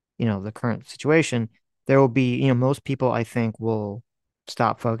 the current situation, there will be, most people I think will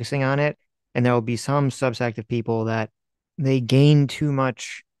stop focusing on it. And there will be some subsect of people that they gain too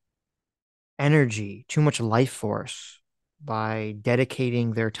much energy, too much life force by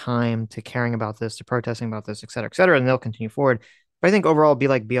dedicating their time to caring about this, to protesting about this, et cetera, and they'll continue forward. But I think overall it'd be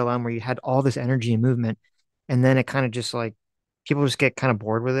like BLM where you had all this energy and movement, and then it kind of just like people just get kind of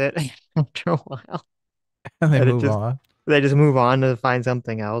bored with it after a while. And And on. they just move on to find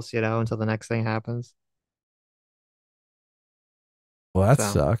something else, until the next thing happens. Well, that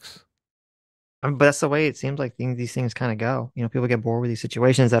So, sucks. but that's the way it seems like these things kind of go. People get bored with these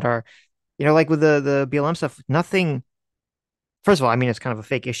situations that are, like with the BLM stuff, nothing. First of all, I mean, it's kind of a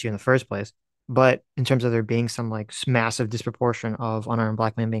fake issue in the first place. But in terms of there being some like massive disproportion of unarmed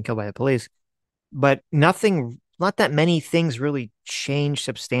black men being killed by the police, but not that many things really changed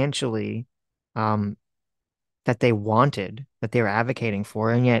substantially, um, that they wanted, that they were advocating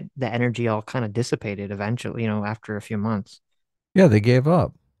for, and yet the energy all kind of dissipated eventually, after a few months. Yeah, they gave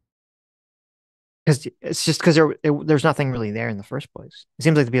up. Because it's just because there's nothing really there in the first place. It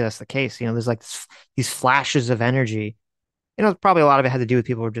seems like to be that's the case. There's like these flashes of energy. Probably a lot of it had to do with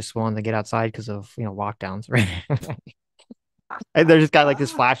people who just wanting to get outside because of, lockdowns, right? And they just got like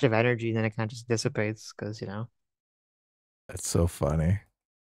this flash of energy, and then it kind of just dissipates because. That's so funny.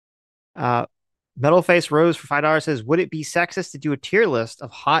 Uh, Metalface Rose for $5 says, "Would it be sexist to do a tier list of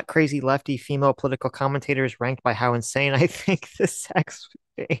hot, crazy lefty female political commentators ranked by how insane I think the sex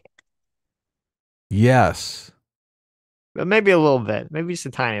would be?" Yes, But maybe a little bit, maybe just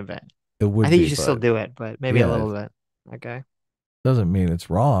a tiny bit. it would. I think be, you should still do it, but maybe a little bit. Okay. Doesn't mean it's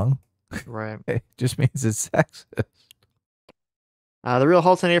wrong. Right. It just means it's sexist. The Real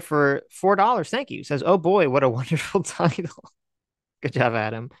Halton here for $4. Thank you. Says, "Oh boy, what a wonderful title." Good job,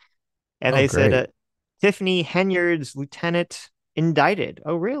 Adam. And they great. said, Tiffany Henyard's lieutenant indicted.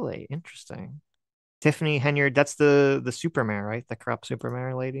 Oh, really? Interesting. Tiffany Henyard, that's the super mayor, right? The corrupt super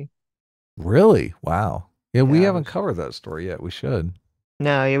mayor lady. Really? Wow. Yeah, we Yeah, haven't covered that story yet. We should.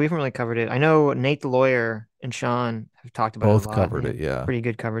 No, yeah, we haven't really covered it. I know Nate the lawyer and Sean have talked about it a Both lot. covered it, yeah. Pretty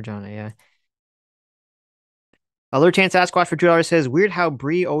good coverage on it, yeah. Alert Chance Sasquatch for $2 says, "Weird how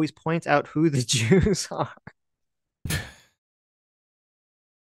Bree always points out who the Jews are."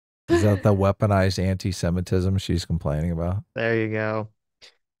 Is that the weaponized anti-Semitism she's complaining about? There you go.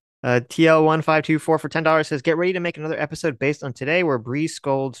 TL1524 for $10 says, "Get ready to make another episode based on today where Bree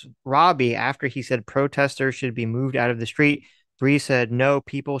scolds Robbie after he said protesters should be moved out of the street. Bree said, no,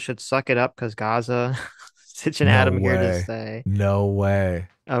 people should suck it up because Gaza." Such an Adam here to say. No way.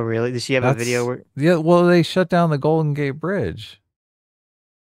 Oh, really? Does she have a video where... Yeah, well, they shut down the Golden Gate Bridge.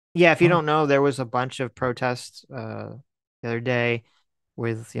 Yeah, if you don't know, there was a bunch of protests the other day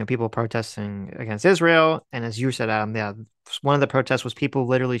with people protesting against Israel. And as you said, yeah, one of the protests was people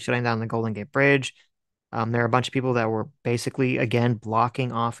literally shutting down the Golden Gate Bridge. There are a bunch of people that were basically, again,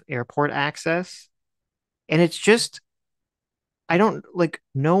 blocking off airport access. And it's just, I don't like,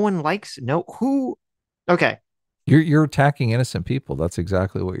 no one likes, no, who, okay. You're attacking innocent people. That's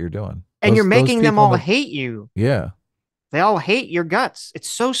exactly what you're doing. And you're Those making them people in all the hate you. yeah. They all hate your guts. It's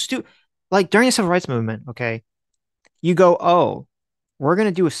so stupid. Like during the civil rights movement, okay, you go, oh, we're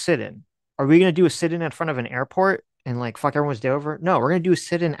gonna do a sit-in. Are we gonna do a sit-in in front of an airport and like fuck everyone's day over? No, we're gonna do a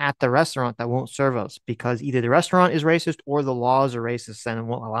sit-in at the restaurant that won't serve us because either the restaurant is racist or the laws are racist and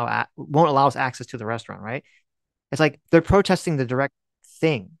won't allow us access to the restaurant, right? It's like they're protesting the direct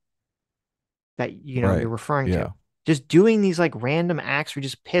thing that Right. you're referring to. Yeah. Just doing these like random acts where you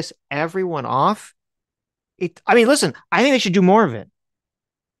just piss everyone off. I mean, listen, I think they should do more of it.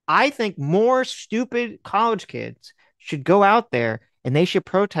 I think more stupid college kids should go out there and they should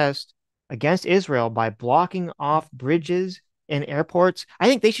protest against Israel by blocking off bridges and airports. I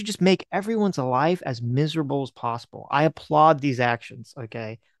think they should just make everyone's life as miserable as possible. I applaud these actions.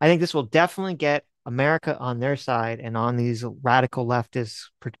 Okay. I think this will definitely get America on their side and on these radical leftist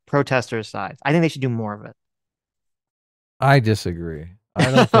protesters' sides. I think they should do more of it. I disagree.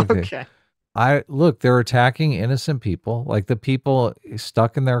 I don't think they Okay. I look, they're attacking innocent people, like the people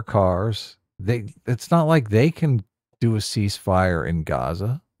stuck in their cars. It's not like they can do a ceasefire in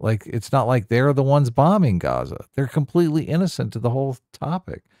Gaza. Like it's not like they're the ones bombing Gaza. They're completely innocent to the whole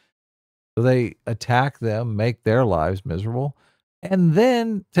topic. So they attack them, make their lives miserable. And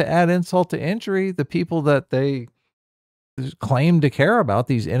then to add insult to injury, the people that they claim to care about,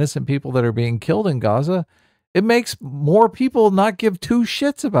 these innocent people that are being killed in Gaza, it makes more people not give two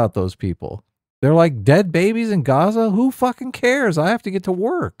shits about those people. They're like dead babies in Gaza. Who fucking cares? I have to get to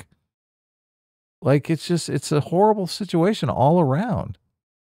work. Like it's a horrible situation all around.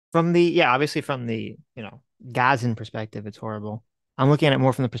 Obviously from the, Gazan perspective, it's horrible. I'm looking at it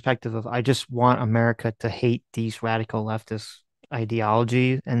more from the perspective of I just want America to hate these radical leftist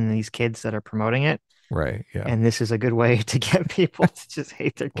ideology and these kids that are promoting it. Right. Yeah. And this is a good way to get people to just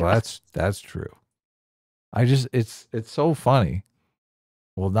hate their Well, guts. that's true. It's so funny.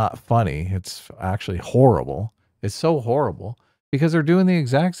 Well, not funny. It's actually horrible. It's so horrible because they're doing the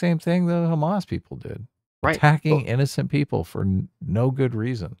exact same thing the Hamas people did, Right. attacking Well, innocent people for no good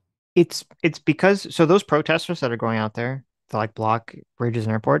reason. it's because so those protesters that are going out there to like block bridges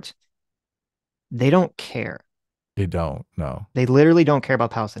and airports, they don't care. They don't. No. They literally don't care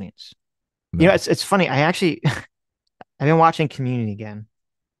about Palestinians. No. It's funny. I actually I've been watching Community again.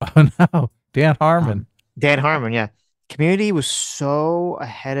 Oh no, Dan Harmon. Dan Harmon, yeah. Community was so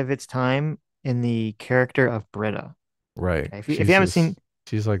ahead of its time in the character of Britta. Right. Okay? If you haven't seen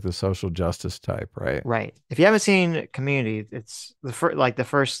She's like the social justice type, right? right, if you haven't seen Community, it's the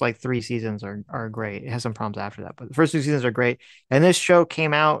first like 3 seasons are great. It has some problems after that, but the first 2 seasons are great. And this show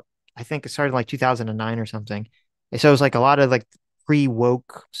came out, I think it started in like 2009 or something. And so it was like a lot of like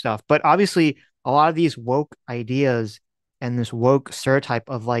pre-woke stuff, but obviously a lot of these woke ideas and this woke stereotype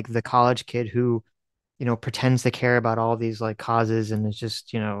of like the college kid who pretends to care about all these like causes and is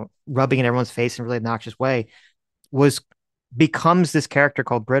just, rubbing in everyone's face in a really obnoxious way was becomes this character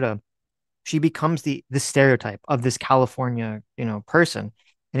called Britta. She becomes the stereotype of this California, person.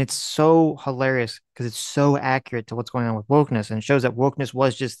 And it's so hilarious because it's so accurate to what's going on with wokeness and it shows that wokeness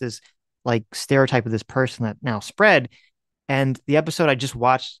was just this like stereotype of this person that now spread. And the episode I just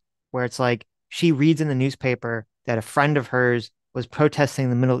watched where it's like she reads in the newspaper that a friend of hers was protesting in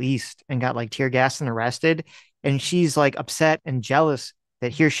the Middle East and got like tear gassed and arrested. And she's like upset and jealous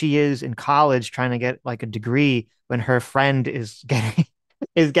that here she is in college trying to get like a degree when her friend is getting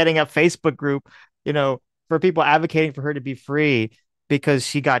is getting a Facebook group, for people advocating for her to be free because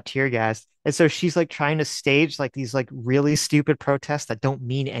she got tear gassed. And so she's like trying to stage like these like really stupid protests that don't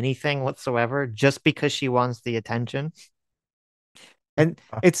mean anything whatsoever just because she wants the attention. And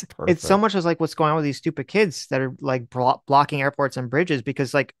it's so Perfect. much as like what's going on with these stupid kids that are like blocking airports and bridges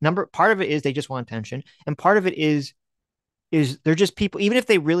because like part of it is they just want attention and part of it is they're just people even if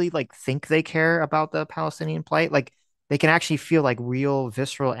they really like think they care about the Palestinian plight like they can actually feel like real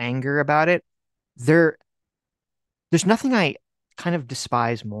visceral anger about it. There there's nothing I kind of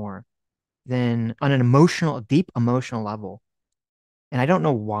despise more than on an deep emotional level, and I don't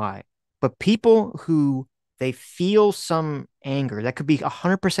know why, but people who they feel some anger that could be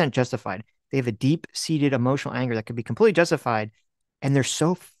 100% justified. They have a deep-seated emotional anger that could be completely justified, and they're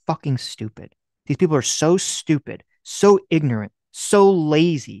so fucking stupid. These people are so stupid, so ignorant, so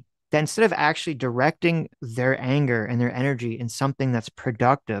lazy that instead of actually directing their anger and their energy in something that's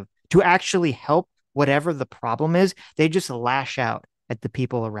productive to actually help whatever the problem is, they just lash out at the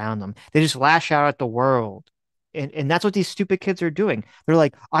people around them. They just lash out at the world. And that's what these stupid kids are doing. They're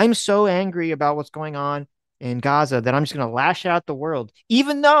like, I'm so angry about what's going on in Gaza that I'm just going to lash out at the world,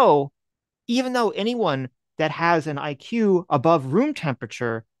 even though anyone that has an IQ above room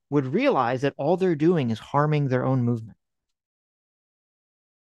temperature would realize that all they're doing is harming their own movement.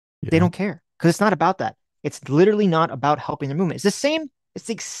 They Yeah. don't care because it's not about that. It's literally not about helping their movement. It's the same. It's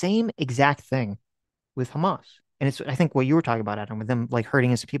the same exact thing with Hamas. And it's, I think, what you were talking about, Adam, with them like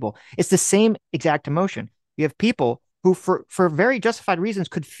hurting innocent people. It's the same exact emotion. You have people who, for very justified reasons,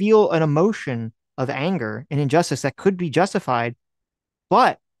 could feel an emotion of anger and injustice that could be justified,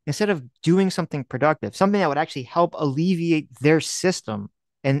 but instead of doing something productive, something that would actually help alleviate their system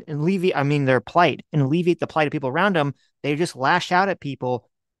and alleviate, I mean, their plight and alleviate the plight of people around them, they just lash out at people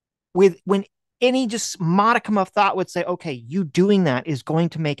with when any just modicum of thought would say, okay, you doing that is going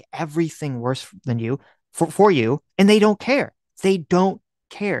to make everything worse than you for you. And they don't care. They don't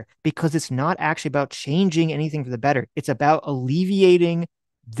care because it's not actually about changing anything for the better. It's about alleviating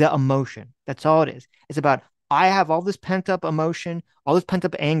the emotion. That's all it is. It's about, I have all this pent up emotion, all this pent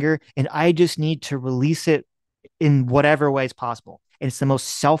up anger, and I just need to release it in whatever way is possible. And it's the most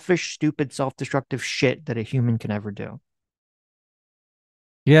selfish, stupid, self destructive shit that a human can ever do.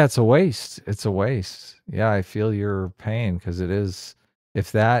 Yeah, it's a waste. It's a waste. Yeah, I feel your pain because it is.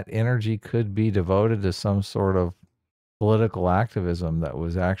 If that energy could be devoted to some sort of political activism that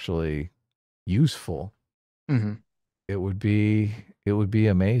was actually useful, Mm-hmm. it would be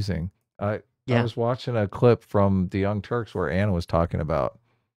amazing. I Yeah. was watching a clip from the Young Turks where Anna was talking about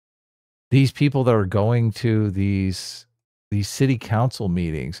these people that are going to these city council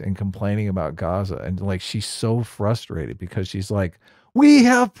meetings and complaining about Gaza, and like she's so frustrated because she's like, we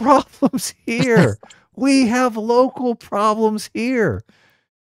have problems here. We have local problems here.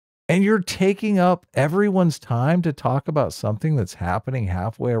 And you're taking up everyone's time to talk about something that's happening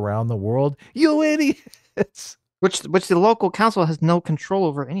halfway around the world. You idiots. Which the local council has no control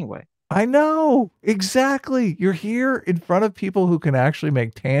over anyway. I know. Exactly. You're here in front of people who can actually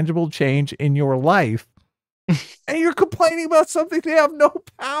make tangible change in your life. And you're complaining about something they have no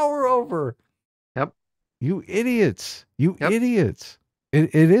power over. Yep. You idiots. You Yep. idiots.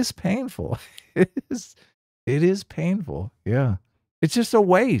 It is painful. It is painful. Yeah. It's just a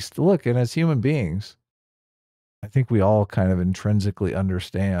waste. Look, and as human beings, I think we all kind of intrinsically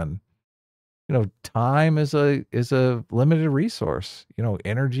understand, time is a limited resource.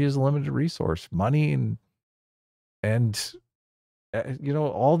 Energy is a limited resource. Money and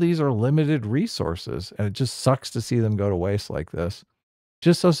all these are limited resources, and it just sucks to see them go to waste like this.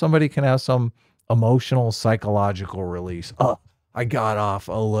 Just so somebody can have some emotional, psychological release. Oh, I got off.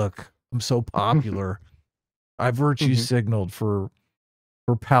 Oh, look, I'm so popular. I virtue Mhm. signaled for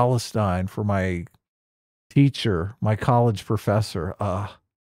Palestine, for my teacher, my college professor. I'm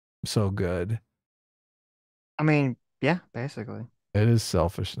so good. I mean, yeah, basically. It is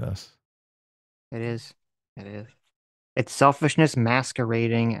selfishness. It is. It is. It's selfishness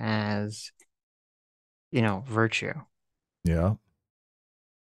masquerading as, virtue. Yeah.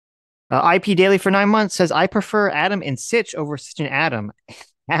 IP Daily for 9 months says, I prefer Adam and Sitch over Sitch and Adam.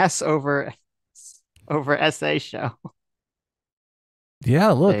 Ass over SA show. Yeah,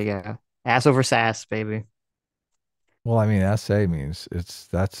 There look. you go. Ass over sass, baby. Well, I mean, SA means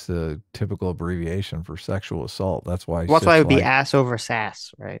that's the typical abbreviation for sexual assault. That's why Well, that's why it Sitch would be like, ass over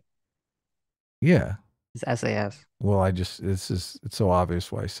sass, right? yeah. It's SAS. Well, it's so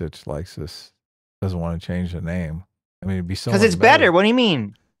obvious why Sitch likes this. Doesn't want to change the name. I mean, it'd be so Because much it's better. better. What do you mean?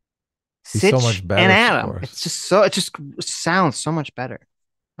 Be so Sitch much better, and of Adam. course. It just sounds so much better.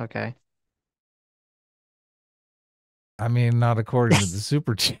 Okay. I mean, not according to the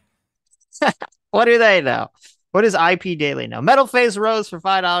super chat. What do they know? What does IP Daily know? Metal Face Rose for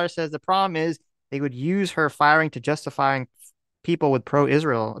 $5 says the problem is they would use her firing to justifying people with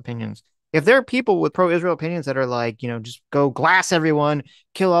pro-Israel opinions. If there are people with pro-Israel opinions that are like, just go glass everyone,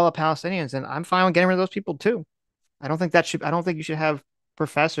 kill all the Palestinians, then I'm fine with getting rid of those people too. I don't think you should have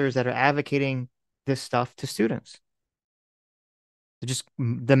professors that are advocating this stuff to students. Just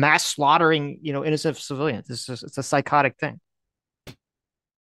the mass slaughtering, innocent civilians. It's a psychotic thing.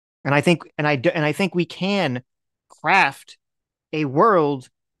 And I think we can craft a world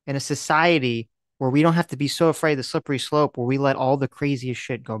and a society where we don't have to be so afraid of the slippery slope where we let all the craziest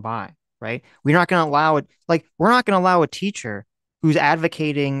shit go by, right? We're not going to allow it. Like, we're not going to allow a teacher who's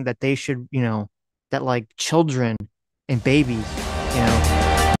advocating that they should, that like children and babies, you know,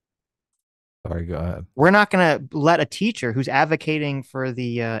 Sorry, go ahead. we're not going to let a teacher who's advocating for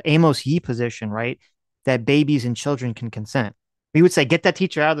the Amos Yee position, right? That babies and children can consent. We would say, get that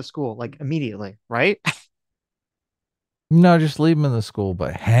teacher out of the school, like immediately, right? No, just leave them in the school,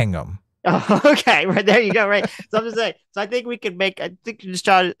 but hang them. Oh, okay, right there you go. Right. So I'm just saying. So I think you just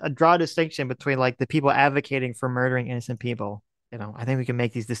draw a distinction between like the people advocating for murdering innocent people. I think we can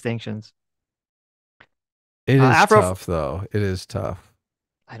make these distinctions. It is Afro, tough, though. It is tough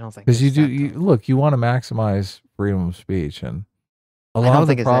I don't think because it's that you tough. look. You want to maximize freedom of speech, and a I lot don't of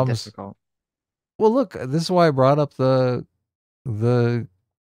the think it's that problems. difficult. Well, look, this is why I brought up the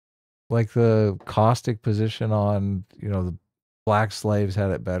like the caustic position on the black slaves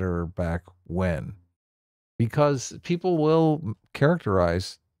had it better back when, because people will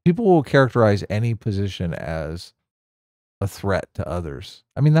characterize any position as a threat to others.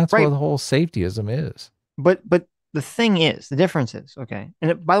 I mean, that's what Right. the whole safetyism is. But the thing is, the difference is, okay.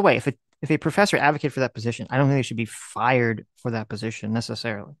 And by the way, if a professor advocated for that position, I don't think they should be fired for that position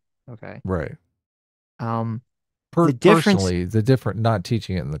necessarily. Okay. Right. Um, the difference, Personally, the different not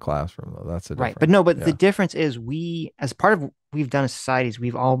teaching it in the classroom though. That's a right. But different. no, but the Yeah. difference is we, as part of what we've done as societies,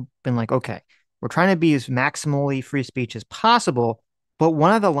 we've all been like, okay, we're trying to be as maximally free speech as possible. But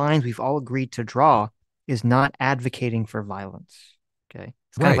one of the lines we've all agreed to draw is not advocating for violence. Okay.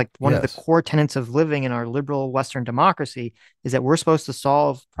 It's kind of Right. like one of the Yes. core tenets of living in our liberal Western democracy is that we're supposed to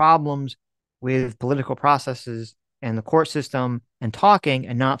solve problems with political processes and the court system and talking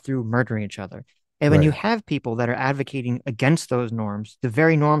and not through murdering each other. And when you Right. have people that are advocating against those norms, the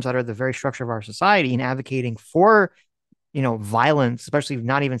very norms that are the very structure of our society and advocating for, violence, especially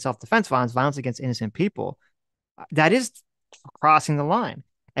not even self-defense violence, violence against innocent people, that is crossing the line.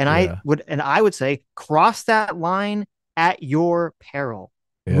 Yeah. And I would say cross that line at your peril.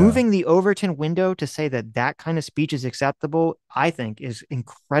 Yeah. Moving the Overton window to say that that kind of speech is acceptable, I think, is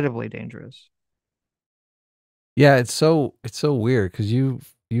incredibly dangerous. Yeah. It's so weird because you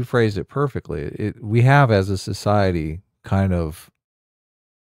phrased it perfectly. We have as a society kind of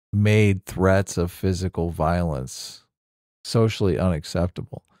made threats of physical violence socially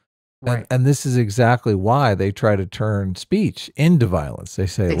unacceptable. And Right. and this is exactly why they try to turn speech into violence. They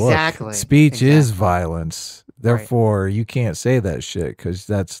say, look, Exactly. speech is Exactly. violence. Right. Therefore, you can't say that shit because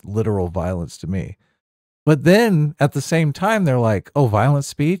that's literal violence to me. But then at the same time, they're like, oh, violent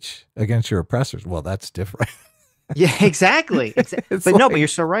speech against your oppressors. Well, that's different. Yeah, exactly. It's But no, but like, you're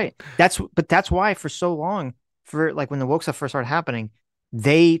so right. That's why for so long, for like when the woke stuff first started happening,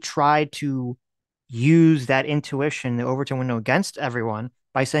 they tried to use that intuition, the Overton window against everyone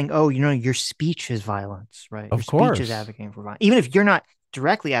by saying, oh, your speech is violence, right? Your of speech is course. advocating for violence. Even if you're not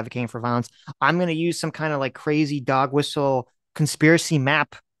directly advocating for violence, I'm going to use some kind of like crazy dog whistle conspiracy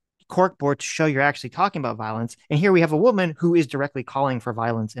map corkboard to show you're actually talking about violence. And here we have a woman who is directly calling for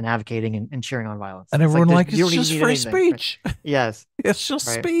violence and advocating and cheering on violence. And It's like everyone like, you it's don't even just need free anything. Right? speech. Yes, It's just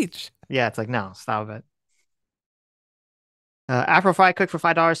right. speech. Yeah, it's like no, stop it. Afrofry Cook for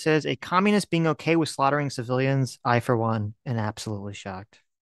 $5 says a communist being okay with slaughtering civilians. I, for one, am absolutely shocked.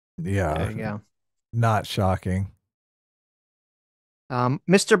 Yeah. There you go. Not shocking.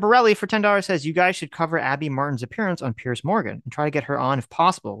 Mr. Borelli for $10 says you guys should cover Abby Martin's appearance on Piers Morgan and try to get her on if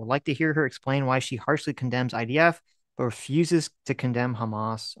possible. Would like to hear her explain why she harshly condemns IDF but refuses to condemn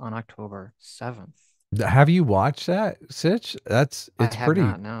Hamas on October 7th. Have you watched that, Sitch? I It's have pretty.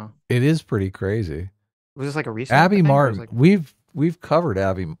 not, no. It is pretty crazy. Was this like a recent Abby thing or was Martin, it like we've covered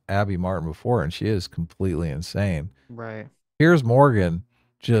Abby Martin before, and she is completely insane. right? Piers Morgan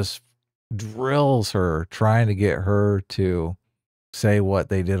just drills her, trying to get her to say what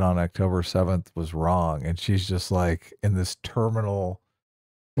they did on October 7th was wrong, and she's just like in this terminal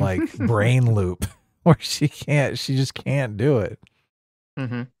like brain loop where she just can't do it.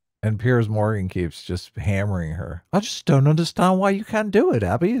 Mm-hmm. And Piers Morgan keeps just hammering her. I just don't understand why you can't do it,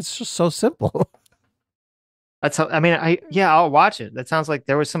 Abby. It's just so simple. That's how, I mean, I'll watch it. That sounds like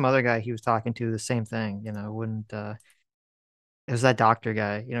there was some other guy he was talking to the same thing, wouldn't it was that doctor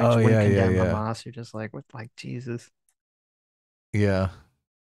guy, he Oh just wouldn't yeah, yeah, condemn yeah. Hamas. You're just like, what, like Jesus. Yeah.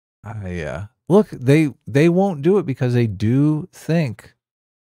 Yeah. Look, they won't do it because they do think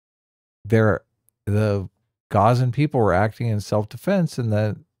the Gazan people were acting in self-defense, and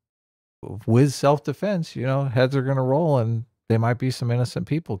that with self-defense, heads are going to roll and there might be some innocent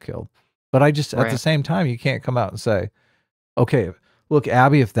people killed. But I just, at the Right. same time, you can't come out and say, okay, look,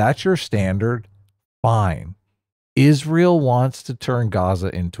 Abby, if that's your standard, fine. Israel wants to turn Gaza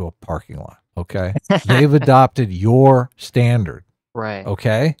into a parking lot. Okay. They've adopted your standard. Right.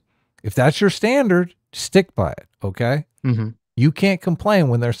 Okay. If that's your standard, stick by it. Okay. Mm-hmm. You can't complain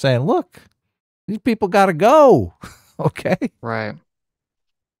when they're saying, look, these people got to go. Okay. Right.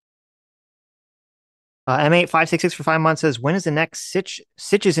 M8566 for 5 months says, when is the next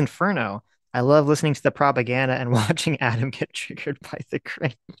Sitch's Inferno? I love listening to the propaganda and watching Adam get triggered by the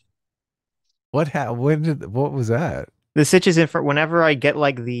cringe. What was that? The Sitch's Inferno, whenever I get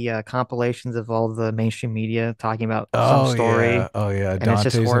like the compilations of all the mainstream media talking about some story, Oh yeah. and it's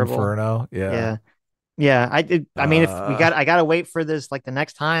just Dante's horrible. Inferno. Yeah. Yeah. Yeah. I mean, Uh, I gotta wait for this, like the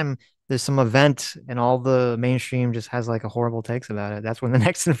next time there's some event and all the mainstream just has like a horrible takes about it, that's when the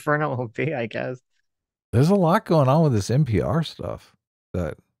next inferno will be, I guess. There's a lot going on with this NPR stuff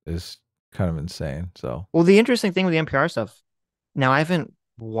that is kind of insane. So, Well, the interesting thing with the NPR stuff, now I haven't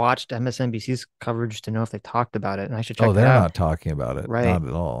watched MSNBC's coverage to know if they talked about it, and I should check oh, that they're out. not talking about it. Right. Not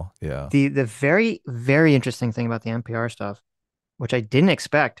at all. Yeah. The very, very interesting thing about the NPR stuff, which I didn't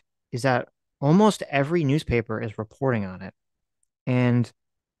expect, is that almost every newspaper is reporting on it. And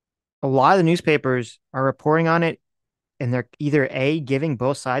a lot of the newspapers are reporting on it, and they're either A, giving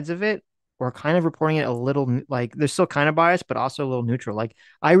both sides of it, or kind of reporting it a little like they're still kind of biased, but also a little neutral. Like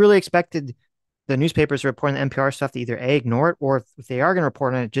I really expected the newspapers reporting the NPR stuff to either A, ignore it, or if they are going to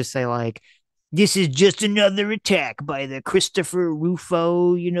report on it, just say like, this is just another attack by the Christopher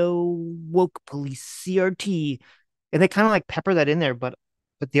Rufo, woke police CRT. And they kind of like pepper that in there. But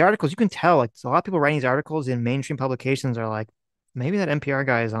the articles, you can tell, like a lot of people writing these articles in mainstream publications are like, maybe that NPR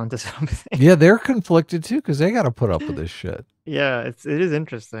guy is onto something. Yeah, they're conflicted too because they got to put up with this shit. Yeah, it is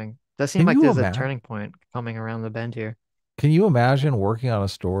interesting. Does seem Can like you there's a imagine? turning point coming around the bend here. Can you imagine working on a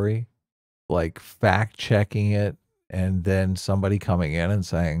story, like fact checking it, and then somebody coming in and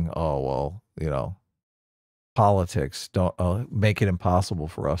saying, "Oh, well, politics don't make it impossible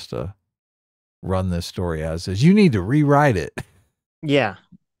for us to run this story as is. You need to rewrite it." Yeah,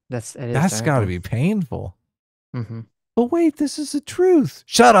 it is That's got to terrible. be painful. Mm-hmm. But wait, this is the truth.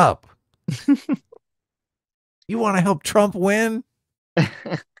 Shut up. You want to help Trump win?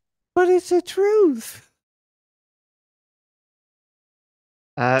 But it's the truth.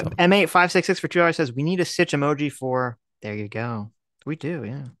 M8566 for $2 says we need a Sitch emoji for there you go. We do,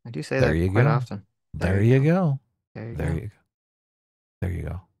 yeah. I do say There that you quite go. often. There you go. There you There go. you go. There you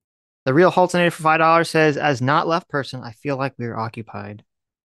go. The real Haltonator for $5 says, as not left person, I feel like we are occupied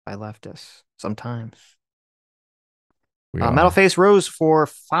by leftists sometimes. We Metal are. Face Rose for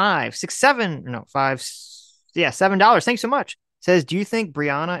 $7. Thanks so much. Says, do you think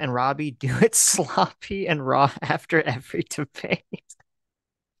Briahna and Robbie do it sloppy and raw after every debate?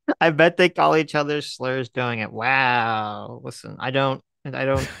 I bet they call each other slurs doing it. Wow. Listen, I don't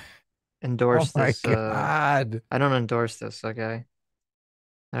Oh endorse my this. God. I don't endorse this, okay?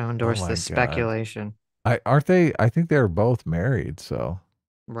 I don't Oh endorse my this God. speculation. Aren't they? I think they're both married, so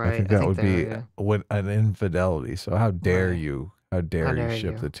I Right. think I that think would they are, be yeah. an infidelity. So how dare Right. you? How How dare you dare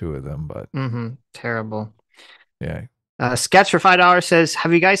ship you? the two of them? But Terrible. yeah. Sketch for $5 says,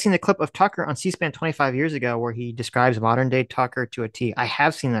 have you guys seen the clip of Tucker on C-SPAN 25 years ago where he describes modern day Tucker to a T? I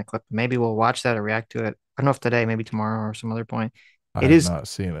have seen that clip. Maybe we'll watch that or react to it. I don't know if today, maybe tomorrow or some other point. I It have is not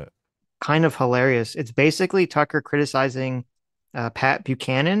seen it. kind of hilarious. It's basically Tucker criticizing Pat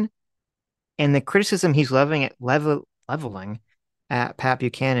Buchanan, and the criticism he's leveling at Pat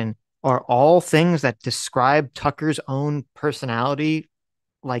Buchanan are all things that describe Tucker's own personality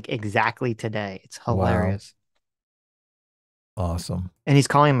like exactly today. It's Wow. hilarious. Awesome. And he's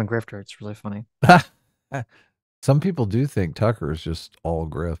calling him a grifter. It's really funny. Some people do think Tucker is just all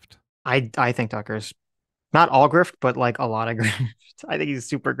grift. I think Tucker's not all grift, but like a lot of grift. I think he's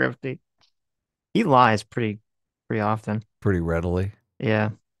super grifty. He lies pretty often. Pretty readily. Yeah.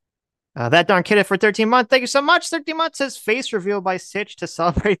 That darn kid for 13 months. Thank you so much. 13 months says face reveal by Sitch to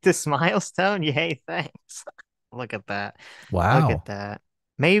celebrate this milestone. Yay, thanks. Look at that. Look Wow. at that.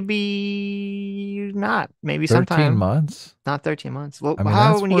 Maybe not. Maybe 13 sometime. months? Not 13 months. Well, I mean,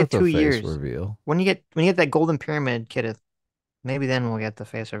 how that's when you get worth a 2 years? face reveal. When you get that golden pyramid, Kideth, maybe then we'll get the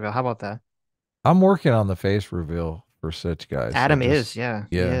face reveal. How about that? I'm working on the face reveal for Sitch, guys. Adam So is, yeah.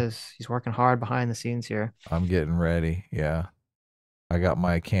 He yeah. is. He's working hard behind the scenes here. I'm getting ready. Yeah. I got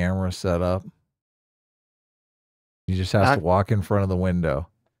my camera set up. You just have to walk in front of the window.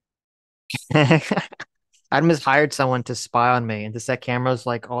 Adam has hired someone to spy on me and to set cameras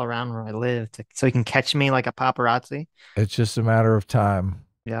like all around where I live so he can catch me like a paparazzi. It's just a matter of time.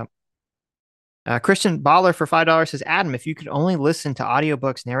 Yep. Christian Baller for $5 says, Adam, if you could only listen to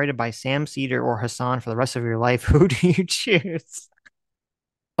audiobooks narrated by Sam Cedar or Hassan for the rest of your life, who do you choose?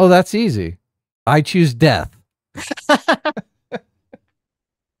 Oh, that's easy. I choose death.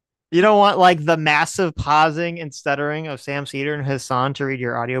 You don't want like the massive pausing and stuttering of Sam Cedar and Hassan to read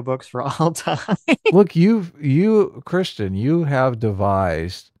your audiobooks for all time. Look, Christian, you have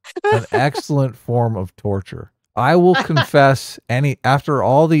devised an excellent form of torture. I will confess after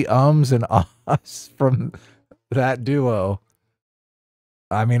all the ums and ahs from that duo.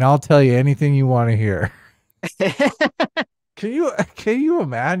 I mean, I'll tell you anything you want to hear. Can you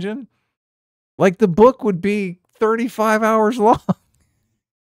imagine? Like the book would be 35 hours long.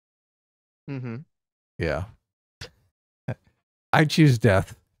 Yeah. I choose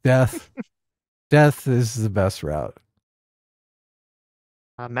death. Death is the best route.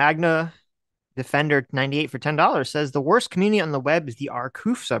 Magna Defender 98 for $10 says the worst community on the web is the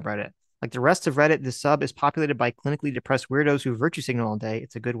R-Coof subreddit. Like the rest of Reddit, the sub is populated by clinically depressed weirdos who virtue signal all day.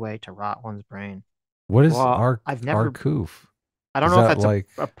 It's a good way to rot one's brain. What is Well, I've never. Arcoof? I don't Is know if that that's like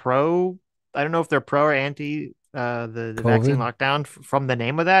a pro. I don't know if they're pro or anti the vaccine COVID? lockdown from the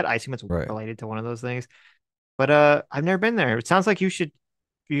name of that. I assume it's Right. related to one of those things. But I've never been there. It sounds like you should.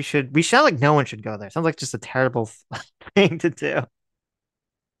 You should. We sound like no one should go there. Sounds like just a terrible thing to do.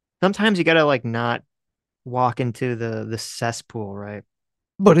 Sometimes you gotta like not walk into the cesspool, right?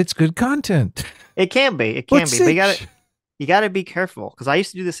 But it's good content. It can be. It But can be. But Sitch. you gotta be careful because I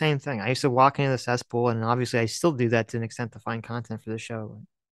used to do the same thing. I used to walk into the cesspool, and obviously I still do that to an extent to find content for the show.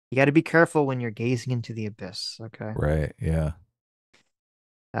 You got to be careful when you're gazing into the abyss. Okay. Right. Yeah.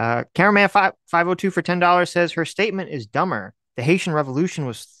 Cameraman 502 for $10 says her statement is dumber. The Haitian Revolution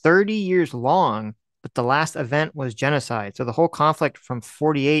was 30 years long, but the last event was genocide. So the whole conflict from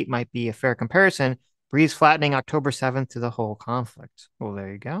 48 might be a fair comparison. Breeze flattening October 7th to the whole conflict. Well,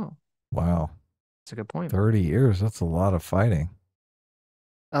 there you go. Wow. That's a good point. 30 years. That's a lot of fighting.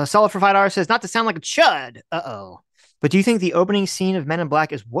 Solid for $5 says, not to sound like a chud. Uh-oh. But do you think the opening scene of Men in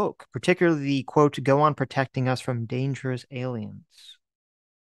Black is woke, particularly the quote, go on protecting us from dangerous aliens?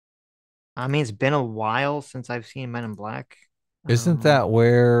 I mean, it's been a while since I've seen Men in Black. Isn't that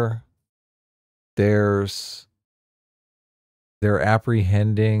where they're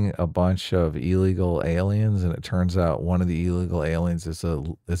apprehending a bunch of illegal aliens, and it turns out one of the illegal aliens is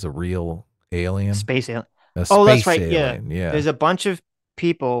a real alien, space alien? A Oh, that's space right. alien. Yeah. There's a bunch of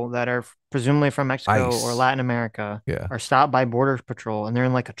people that are presumably from Mexico ICE. or Latin America Yeah. are stopped by Border Patrol, and they're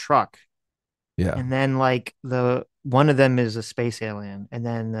in like a truck. Yeah. And then like one of them is a space alien, and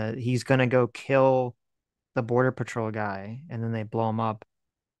then he's gonna go kill the Border Patrol guy, and then they blow him up.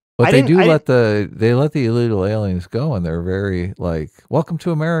 But they let the illegal aliens go, and they're very like, welcome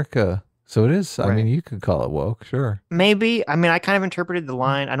to America. So it is. Right. I mean, you could call it woke, sure. Maybe. I mean, I kind of interpreted the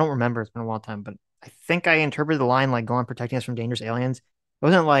line. I don't remember. It's been a long time, but I think I interpreted the line like, "Go on protecting us from dangerous aliens." It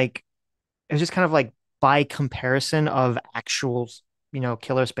wasn't like. It was just kind of like by comparison of actual,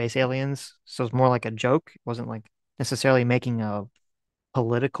 killer space aliens. So it's more like a joke. It wasn't like necessarily making a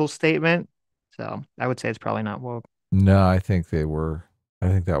political statement. So I would say it's probably not woke. No, I think they were. I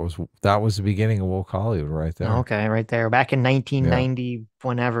think that was the beginning of woke Hollywood right there. Okay, right there. Back in 1990,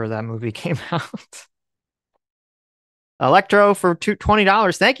 whenever that movie came out. Electro for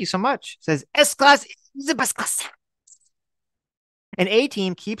 $20. Thank you so much. Says S-Class is the best class. An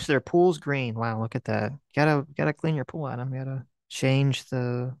A-team keeps their pools green. Wow, look at that. Gotta clean your pool, Adam. Gotta change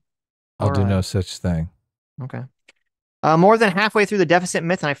the. I'll do no such thing. Okay. More than halfway through the deficit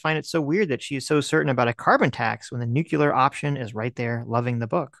myth, and I find it so weird that she is so certain about a carbon tax when the nuclear option is right there. Loving the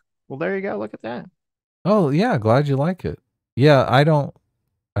book. Well, there you go. Look at that. Oh yeah, glad you like it. Yeah,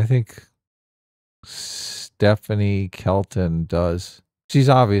 I think Stephanie Kelton does. She's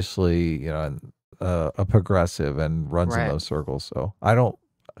obviously, a progressive and runs in those circles. So I don't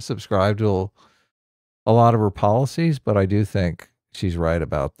subscribe to a lot of her policies, but I do think she's right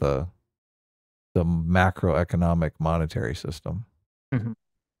about the macroeconomic monetary system.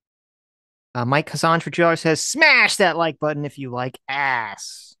 Mm-hmm. Mike Hassan for $2 says, smash that like button if you like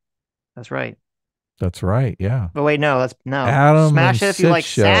ass. That's right. That's right. Yeah. But wait, no. Adam smash it if you like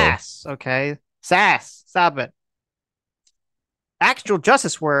show. sass. Okay. Sass. Stop it. Actual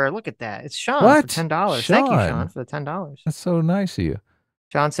Justice Word. Look at that. It's Sean for $10. Thank you, Sean, for the $10. That's so nice of you.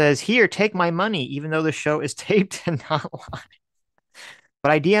 Sean says, here, take my money, even though the show is taped and not live.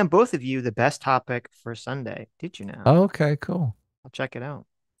 But I DM both of you the best topic for Sunday. Did you know? Oh, okay, cool. I'll check it out.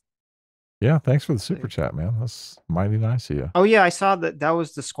 Yeah, thanks for the super chat, man. That's mighty nice of you. Oh, yeah, I saw that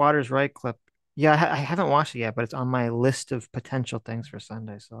was the Squatters' Right clip. Yeah, I haven't watched it yet, but it's on my list of potential things for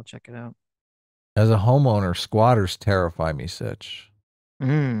Sunday, so I'll check it out. As a homeowner, squatters terrify me, Sitch.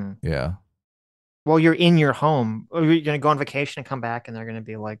 Yeah. Well, you're in your home. Are you going to go on vacation and come back and they're going to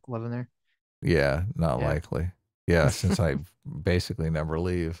be like living there? Yeah, not likely. Yeah, since I basically never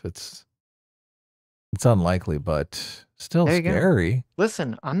leave, it's unlikely, but still scary. Go.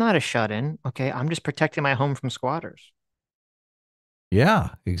 Listen, I'm not a shut-in, okay? I'm just protecting my home from squatters. Yeah,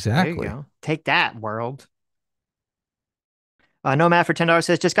 exactly. There you go. Take that, world. Nomad for $10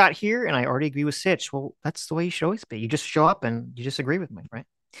 says, just got here and I already agree with Sitch. Well, that's the way you should always be. You just show up and you just agree with me, right?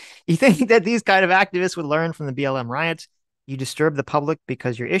 You think that these kind of activists would learn from the BLM riots? You disturb the public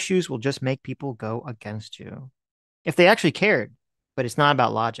because your issues will just make people go against you. If they actually cared, but it's not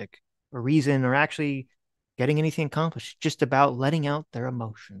about logic or reason or actually getting anything accomplished, just about letting out their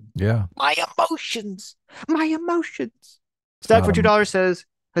emotion. Yeah. My emotions. Stud for $2 says,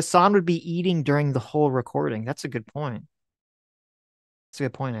 Hassan would be eating during the whole recording. That's a good point. That's a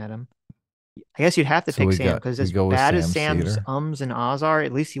good point, Adam. I guess you'd have to So pick Sam because we as go with bad as Sam Sam's Cedar. ums and ahs are,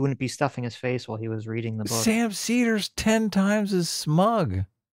 at least he wouldn't be stuffing his face while he was reading the book. Sam Cedar's 10 times as smug.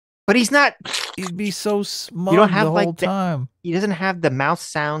 But he's not. He'd be so You don't smug the have whole like the. time. He doesn't have the mouth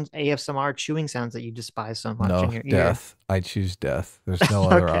sounds, ASMR chewing sounds that you despise so much in No, your ear. death. I choose death. There's no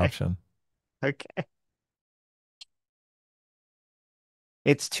other Okay. option. Okay.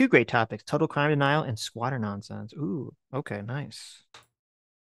 It's two great topics: total crime denial and squatter nonsense. Ooh. Okay. Nice.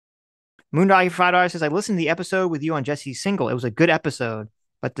 Moondog $5 says, I listened to the episode with you on Jesse's single. It was a good episode,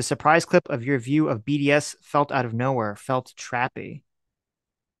 but the surprise clip of your view of BDS felt out of nowhere, felt trappy.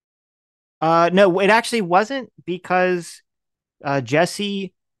 No, it actually wasn't because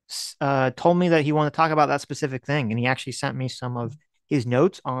Jesse told me that he wanted to talk about that specific thing, and he actually sent me some of his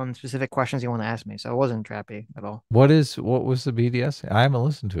notes on specific questions he wanted to ask me. So it wasn't trappy at all. What was the BDS? I haven't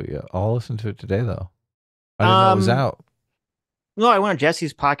listened to it yet. I'll listen to it today though. I didn't know it was out. No, I went on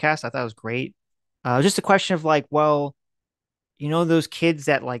Jesse's podcast. I thought it was great. Just a question of like, well, you know, those kids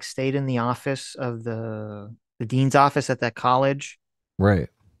that like stayed in the office of the dean's office at that college Right.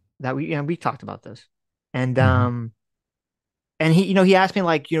 that we talked about this, and Mhm. and he asked me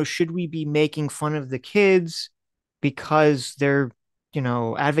like, should we be making fun of the kids because they're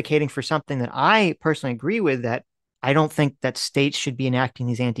advocating for something that I personally agree with, that I don't think that states should be enacting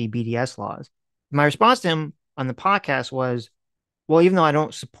these anti-BDS laws. My response to him on the podcast was, well, even though I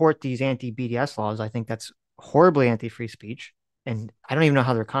don't support these anti-BDS laws, I think that's horribly anti-free speech, and I don't even know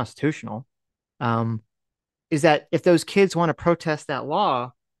how they're constitutional. Um, is that if those kids want to protest that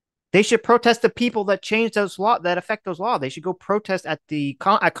law, they should protest the people that change those law that affect those laws. They should go protest at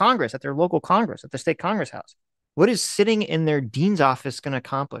at Congress, at their local Congress, at the state Congress house. What is sitting in their dean's office going to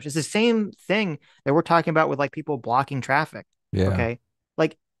accomplish? It's the same thing that we're talking about with like people blocking traffic. Yeah. Okay,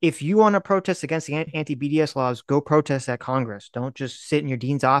 like if you want to protest against the anti-BDS laws, go protest at Congress. Don't just sit in your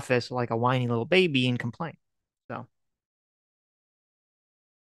dean's office like a whiny little baby and complain. So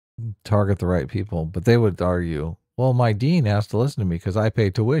Target the right people, but they would argue, well, my dean has to listen to me because I pay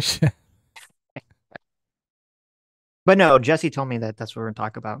tuition. but no, Jesse told me that that's what we're going to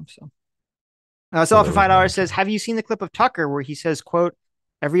talk about. So. So So there for was no $5 says, intent. have you seen the clip of Tucker where he says, quote,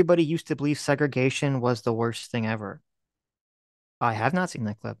 everybody used to believe segregation was the worst thing ever? I have not seen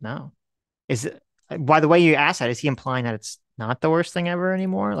that clip. No. Is it, by the way you asked that, is he implying that it's not the worst thing ever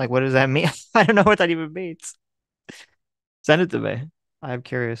anymore? Like, what does that mean? I don't know what that even means. Send it to me. I'm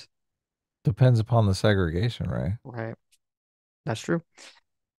curious. Depends upon the segregation, right? Right. That's true.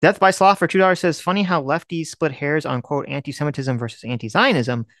 Death by Sloth for $2 says, funny how lefties split hairs on, quote, anti-Semitism versus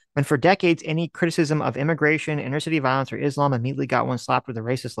anti-Zionism, when for decades any criticism of immigration, inner city violence, or Islam immediately got one slapped with a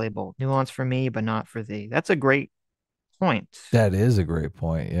racist label. Nuance for me, but not for thee. That's a great point. That is a great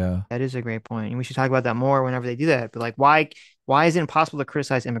point. Yeah. That is a great point. And we should talk about that more whenever they do that. But like, why is it impossible to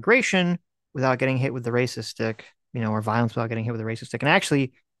criticize immigration without getting hit with the racist stick, or violence without getting hit with the racist stick? And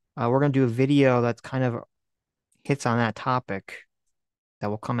actually, we're going to do a video that's kind of hits on that topic that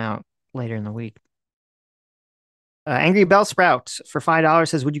will come out later in the week. Angry Bell Sprout for $5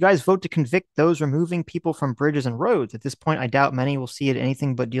 says, would you guys vote to convict those removing people from bridges and roads? At this point, I doubt many will see it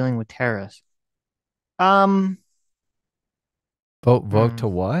anything but dealing with terrorists. Vote Hmm. to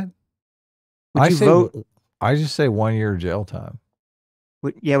what? Would you vote? I just say 1 year jail time.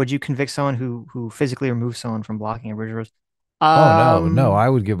 Would you convict someone who physically removes someone from blocking a bridge or road? Oh no, I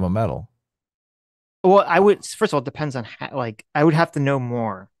would give him a medal. Well, I would, first of all, it depends on how, like, I would have to know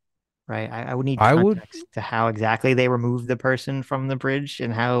more, right? I would need I would. context to how exactly they removed the person from the bridge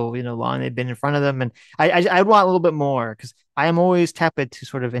and how, long they'd been in front of them. And I'd want a little bit more because I am always tepid to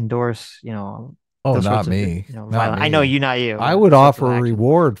sort of endorse, Oh, those not sorts of, me. Not violent. I know me. you, not you. I would Those sorts of offer a actions.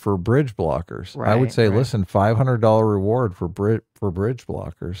 reward for bridge blockers. I would Right, say, right. listen, $500 reward for bridge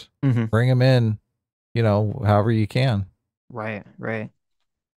blockers. Mm-hmm. Bring them in, however you can. Right, right.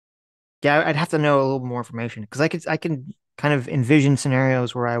 Yeah, I'd have to know a little more information because I can kind of envision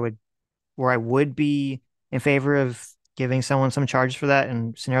scenarios where I would be in favor of giving someone some charges for that,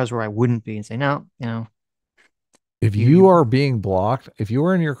 and scenarios where I wouldn't be and say no, If you are being blocked, if you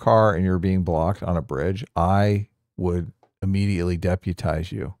are in your car and you're being blocked on a bridge, I would immediately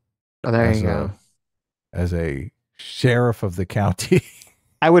deputize you oh, there as you go. as a sheriff of the county.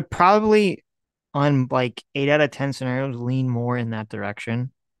 I would probably on like 8 out of 10 scenarios lean more in that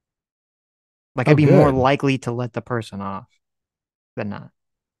direction. Like Oh, I'd be more good. likely to let the person off than not.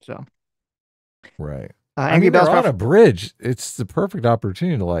 So Right. Angry Bells they're on a bridge. It's the perfect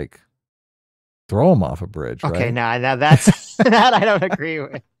opportunity to like throw them off a bridge, okay, right? now that's that I don't agree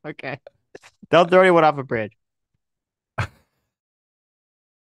with. Okay. Don't throw anyone off a bridge.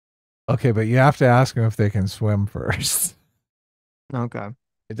 Okay, but you have to ask them if they can swim first. Okay.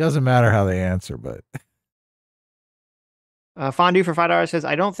 It doesn't matter how they answer, but Fondue for $5 says,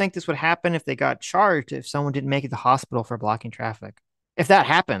 I don't think this would happen if they got charged if someone didn't make it to hospital for blocking traffic. If that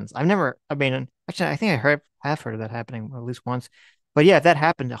happens, I mean, actually, I think have heard of that happening at least once. But yeah, if that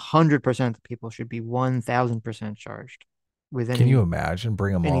happened, 100% of people should be 1000% charged with can you imagine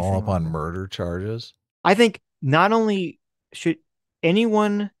bring them all anything up like on that. murder charges? I think not only should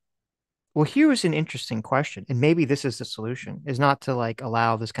anyone, well, here's an interesting question, and maybe this is the solution, is not to like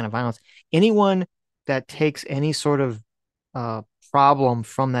allow this kind of violence. Anyone that takes any sort of uh problem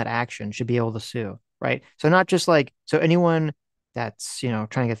from that action should be able to sue, right? So not just like so anyone that's trying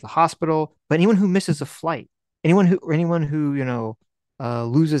to get to the hospital, but anyone who misses a flight, anyone who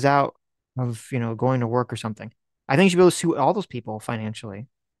loses out of going to work or something. I think you should be able to sue all those people financially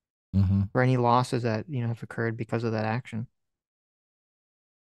Mm-hmm. for any losses that have occurred because of that action.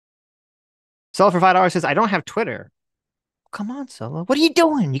 Seller for $5 says, I don't have Twitter. Come on, Solo. What are you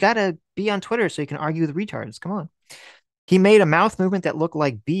doing? You gotta be on Twitter so you can argue with retards. Come on. He made a mouth movement that looked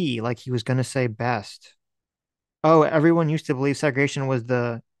like B, like he was gonna say best. Oh, everyone used to believe segregation was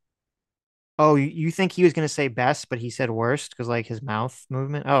the. Oh, you think he was gonna say best, but he said worst because like his mouth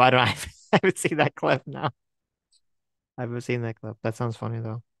movement. Oh, I don't. I haven't seen that clip now. I haven't seen that clip. That sounds funny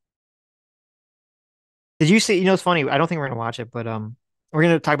though. Did you see? It's funny. I don't think we're gonna watch it, but we're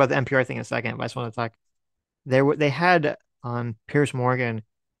gonna talk about the NPR thing in a second. But I just want to talk. They had on Piers Morgan,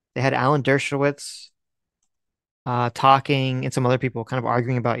 they had Alan Dershowitz talking and some other people kind of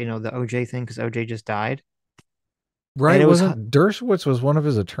arguing about the OJ thing because OJ just died. And Right? it was Wasn't Dershowitz was one of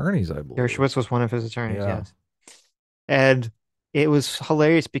his attorneys, I believe. Dershowitz was one of his attorneys, Yeah. yes. And it was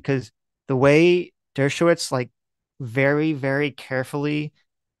hilarious because the way Dershowitz like very, very carefully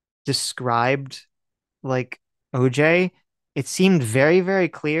described like OJ, it seemed very, very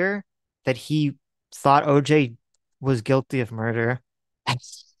clear that he thought OJ was guilty of murder. Yeah,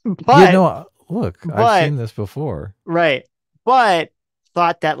 But no, look, I've but seen this before. right. But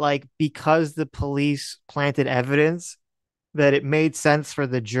thought that like because the police planted evidence that it made sense for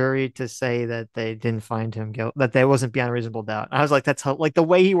the jury to say that they didn't find him guilty, that they wasn't beyond reasonable doubt. I was like, that's how, like the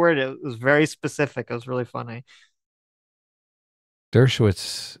way he worded it was very specific. It was really funny.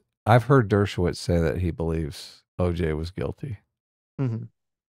 Dershowitz, I've heard Dershowitz say that he believes OJ was guilty, Hmm.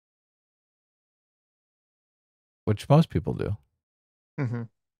 which most people do. Hmm.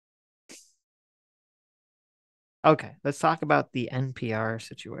 Okay, let's talk about the NPR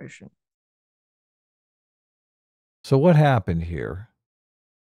situation. So what happened here?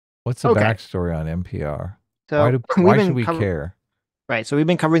 What's the Okay, backstory on NPR? so Why should we care? right. So we've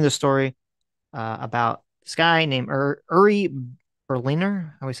been covering the story about this guy named Uri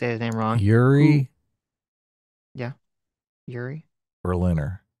Berliner. I always say his name wrong. Who? Yuri Yeah, Uri.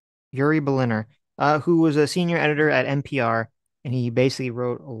 Berliner. Uri Berliner, who was a senior editor at NPR, and he basically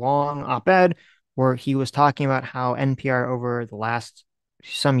wrote a long op-ed where he was talking about how NPR over the last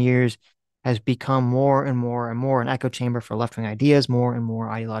some years has become more and more and more an echo chamber for left-wing ideas, more and more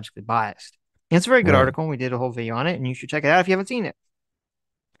ideologically biased. And it's a very good Right. article. We did a whole video on it, and you should check it out if you haven't seen it.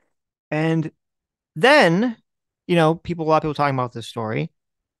 And then, a lot of people talking about this story.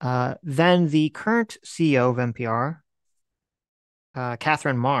 Then the current CEO of NPR,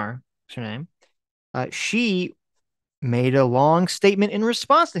 Catherine Marr, is her name. She made a long statement in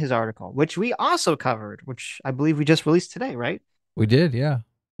response to his article, which we also covered, which I believe we just released today, right? We did, yeah.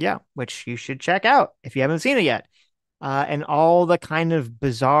 Yeah, which you should check out if you haven't seen it yet. And all the kind of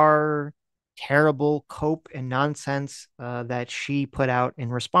bizarre, terrible cope and nonsense that she put out in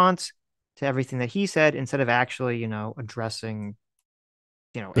response to everything that he said instead of actually, addressing,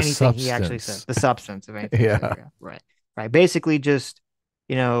 The anything he actually said, substance. the substance of anything he said. Yeah. Yeah, right. Right. Basically just,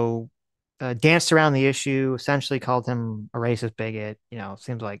 you know, danced around the issue, essentially called him a racist bigot.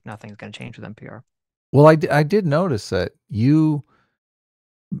 Seems like nothing's going to change with NPR. Well, I did notice that you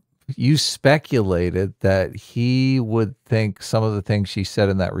speculated that he would think some of the things she said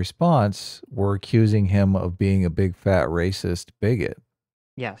in that response were accusing him of being a big fat racist bigot.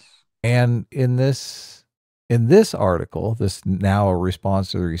 Yes. And in this article, this now a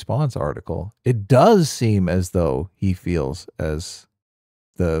response to the response article, it does seem as though he feels as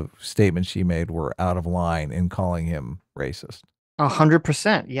the statements she made were out of line in calling him racist.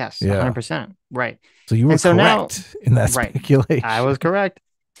 100%. Yes. Yeah. 100%. Right. So you were And so now, correct in that right. speculation. I was correct.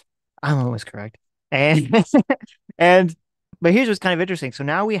 I'm always correct. And and but here's what's kind of interesting. So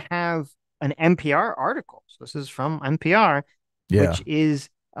now we have an NPR article. So this is from NPR, Yeah. which is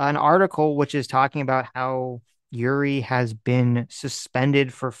an article which is talking about how Yuri has been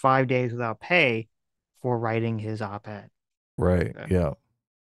suspended for 5 days without pay for writing his op-ed. Right. Okay. Yeah.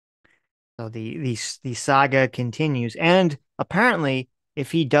 So the saga continues, and apparently,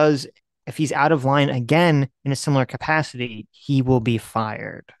 if he's out of line again in a similar capacity, he will be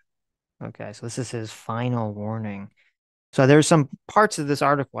fired. Okay, so this is his final warning. So there's some parts of this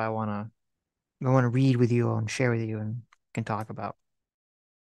article I want to read with you and share with you and can talk about.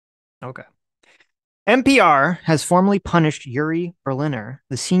 Okay. NPR has formally punished Yuri Berliner,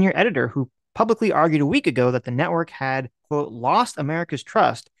 the senior editor who publicly argued a week ago that the network had, quote, lost America's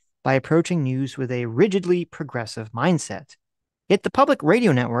trust by approaching news with a rigidly progressive mindset. Yet the public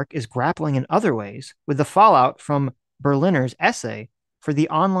radio network is grappling in other ways with the fallout from Berliner's essay for the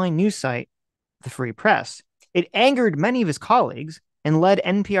online news site, The Free Press. It angered many of his colleagues and led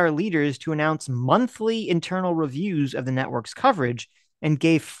NPR leaders to announce monthly internal reviews of the network's coverage and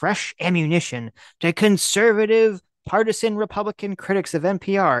gave fresh ammunition to conservative, partisan Republican critics of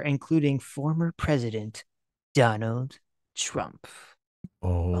NPR, including former President Donald Trump.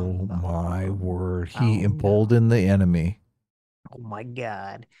 Oh my word. He emboldened the enemy. Oh my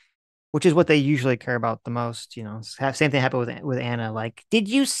God. Which is what they usually care about the most, you know. Same thing happened with Anna. Like, did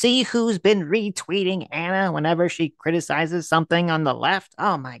you see who's been retweeting Anna whenever she criticizes something on the left?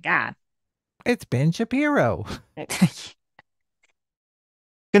 Oh my God. It's Ben Shapiro.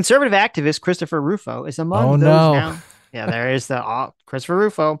 Conservative activist Christopher Rufo is among Oh those no. now. Yeah, there is Christopher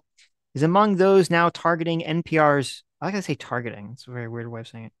Rufo is among those now targeting NPR's. I like to say targeting. It's a very weird way of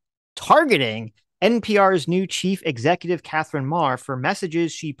saying it. Targeting NPR's new chief executive, Catherine Marr, for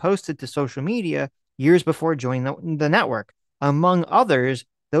messages she posted to social media years before joining the network. Among others,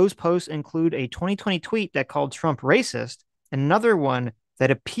 those posts include a 2020 tweet that called Trump racist and another one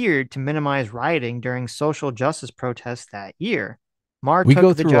that appeared to minimize rioting during social justice protests that year. Marr We took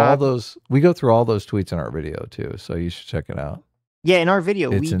go the through all job. those we go through all those tweets in our video too, so you should check it out. Yeah, in our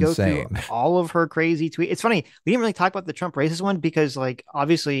video, It's we go through insane. all of her crazy tweets. It's funny, we didn't really talk about the Trump racist one because, like,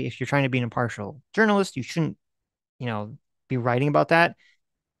 obviously, if you're trying to be an impartial journalist, you shouldn't, be writing about that.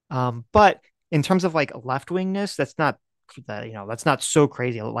 But in terms of like left wingness, that's not so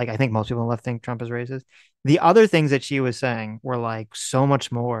crazy. Like, I think most people on the left think Trump is racist. The other things that she was saying were like so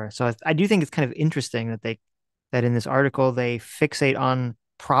much more. So I do think it's kind of interesting that in this article they fixate on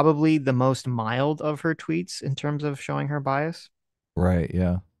probably the most mild of her tweets in terms of showing her bias. Right,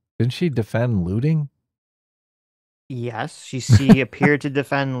 yeah. Didn't she defend looting? Yes, she appeared to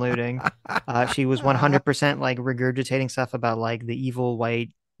defend looting. She was 100% like regurgitating stuff about like the evil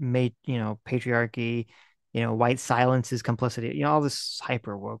white mate, patriarchy, white silence is complicity, all this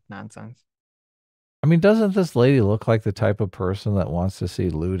hyper woke nonsense. I mean, doesn't this lady look like the type of person that wants to see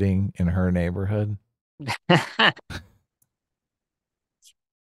looting in her neighborhood?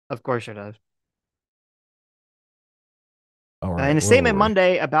 Of course it does. All In right, a where statement were we?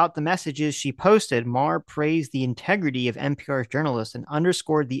 Monday about the messages she posted, Marr praised the integrity of NPR's journalists and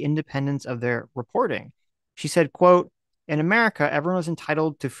underscored the independence of their reporting. She said, quote, in America, everyone is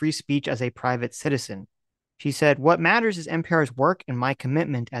entitled to free speech as a private citizen. She said, what matters is NPR's work and my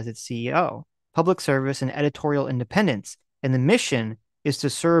commitment as its CEO, public service and editorial independence. And the mission is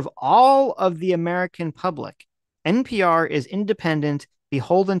to serve all of the American public. NPR is independent,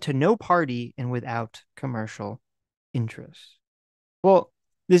 beholden to no party, and without commercial interest. Well,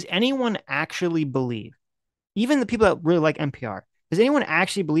 does anyone actually believe, even the people that really like NPR, does anyone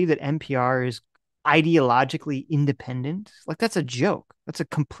actually believe that NPR is ideologically independent? Like, that's a joke. That's a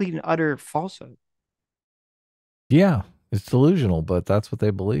complete and utter falsehood. Yeah, it's delusional, but that's what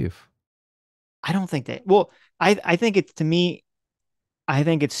they believe. I don't think that. Well, I think it's to me, I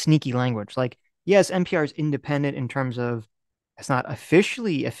think it's sneaky language. Like, yes, NPR is independent in terms of it's not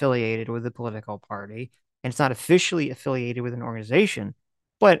officially affiliated with a political party and it's not officially affiliated with an organization,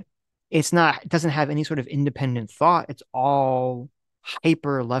 but it doesn't have any sort of independent thought. It's all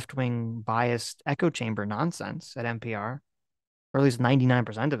hyper left-wing biased echo chamber nonsense at NPR, or at least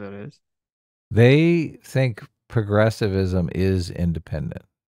 99% of it is. They think progressivism is independent.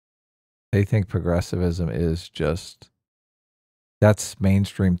 They think progressivism is just that's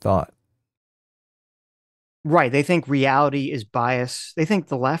mainstream thought. Right. They think reality is biased. They think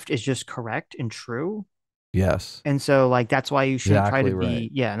the left is just correct and true. Yes, And so, like, that's why you shouldn't try to exactly right.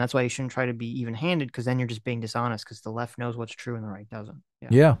 be, yeah, and that's why you shouldn't try to be even handed because then you're just being dishonest because the left knows what's true and the right doesn't. Yeah.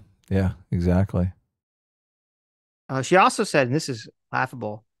 Yeah, yeah, exactly. She also said, and this is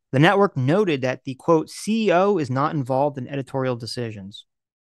laughable, the network noted that the quote CEO is not involved in editorial decisions.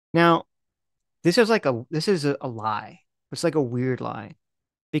 Now, this is a lie. It's like a weird lie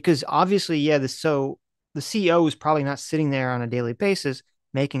because obviously, yeah, the CEO is probably not sitting there on a daily basis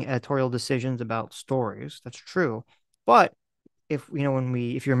making editorial decisions about stories. That's true. But if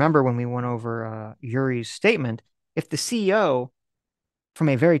you remember when we went over Yuri's statement, if the CEO from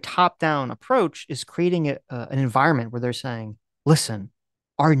a very top-down approach, is creating an environment where they're saying, listen,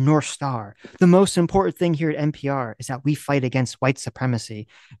 our North Star, the most important thing here at NPR is that we fight against white supremacy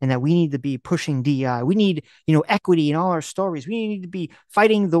and that we need to be pushing DI. We need, equity in all our stories. We need to be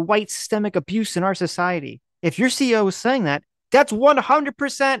fighting the white systemic abuse in our society. If your CEO is saying that, that's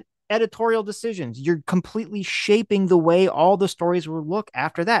 100% editorial decisions. You're completely shaping the way all the stories will look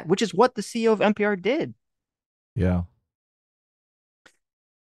after that, which is what the CEO of NPR did. Yeah.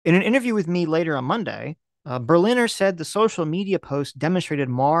 In an interview with me later on Monday, Berliner said the social media post demonstrated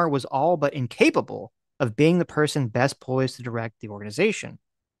Marr was all but incapable of being the person best poised to direct the organization.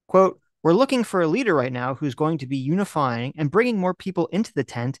 Quote, we're looking for a leader right now who's going to be unifying and bringing more people into the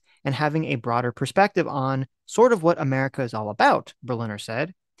tent and having a broader perspective on sort of what America is all about, Berliner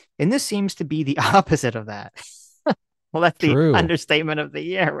said. And this seems to be the opposite of that. Well, that's the True. understatement of the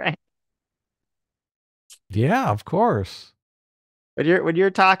year, right? Yeah, of course. When you're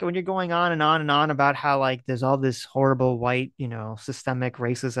talking, when you're going on and on and on about how like there's all this horrible white, systemic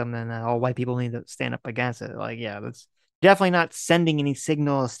racism and all white people need to stand up against it. Like, yeah, that's definitely not sending any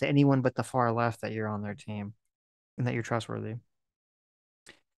signals to anyone but the far left that you're on their team and that you're trustworthy.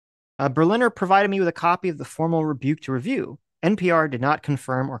 Berliner provided me with a copy of the formal rebuke to review. NPR did not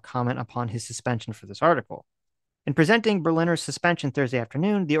confirm or comment upon his suspension for this article. In presenting Berliner's suspension Thursday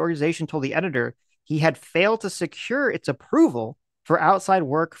afternoon, the organization told the editor he had failed to secure its approval for outside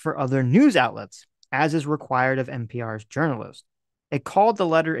work for other news outlets, as is required of NPR's journalists. It called the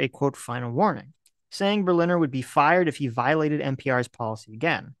letter a, quote, final warning, saying Berliner would be fired if he violated NPR's policy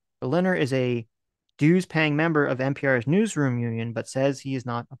again. Berliner is a dues-paying member of NPR's newsroom union, but says he is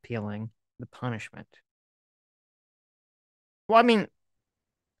not appealing the punishment. Well, I mean,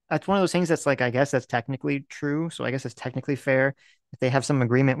 that's one of those things that's like, I guess that's technically true. So I guess it's technically fair if they have some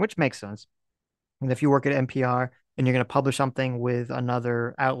agreement, which makes sense. And if you work at NPR and you're going to publish something with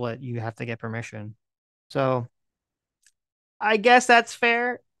another outlet, you have to get permission. So I guess that's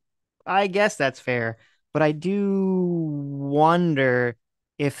fair. But I do wonder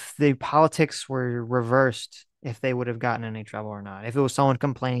if the politics were reversed, if they would have gotten in any trouble or not. If it was someone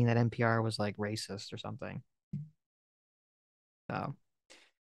complaining that NPR was like racist or something. So.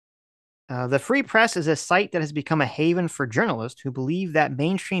 The Free Press is a site that has become a haven for journalists who believe that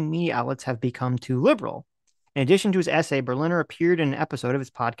mainstream media outlets have become too liberal. In addition to his essay, Berliner appeared in an episode of his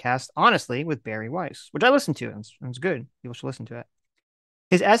podcast, Honestly, with Barry Weiss, which I listened to, and it's good. People should listen to it.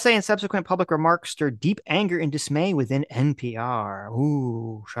 His essay and subsequent public remarks stirred deep anger and dismay within NPR.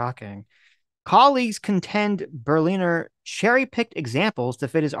 Ooh, shocking. Colleagues contend Berliner cherry-picked examples to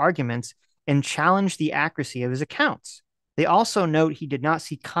fit his arguments and challenged the accuracy of his accounts. They also note he did not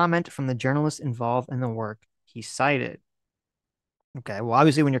see comment from the journalists involved in the work he cited. Okay, well,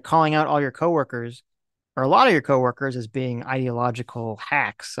 obviously, when you're calling out all your coworkers, or a lot of your coworkers, as being ideological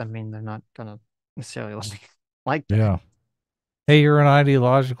hacks, I mean, they're not going to necessarily like that. Yeah. Hey, you're an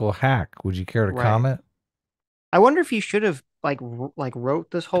ideological hack. Would you care to comment? I wonder if he should have like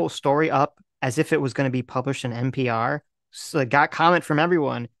wrote this whole story up as if it was going to be published in NPR. So got comment from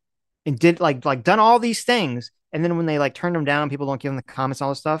everyone and did like done all these things. And then when they like turn them down, people don't give him the comments, all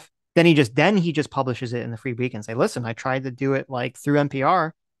this stuff. Then he just publishes it in the Free Week and say, listen, I tried to do it like through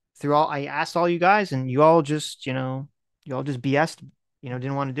NPR, I asked all you guys and you all just BS'd,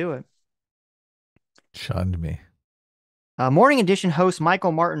 didn't want to do it. Shunned me. Morning Edition host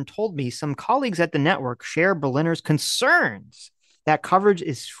Michael Martin told me some colleagues at the network share Berliner's concerns that coverage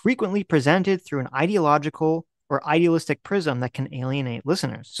is frequently presented through an ideological or idealistic prism that can alienate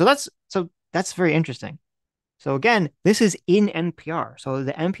listeners. So that's very interesting. So again, this is in NPR. So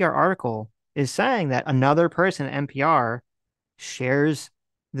the NPR article is saying that another person at NPR shares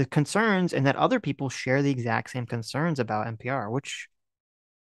the concerns and that other people share the exact same concerns about NPR, which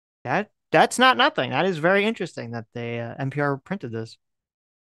that's not nothing. That is very interesting that they NPR printed this.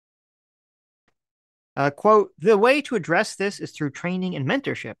 Quote, the way to address this is through training and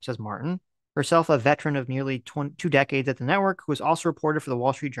mentorship, says Martin, herself a veteran of nearly 2 decades at the network, who has also reported for the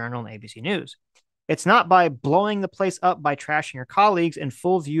Wall Street Journal and ABC News. It's not by blowing the place up by trashing your colleagues in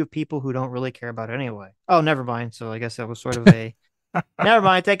full view of people who don't really care about it anyway. Oh, never mind. So I guess that was sort of a, never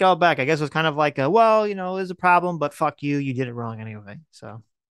mind, take it all back. I guess it was kind of like there's a problem, but fuck you. You did it wrong anyway. So.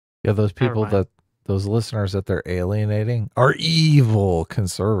 Yeah, those people those listeners that they're alienating are evil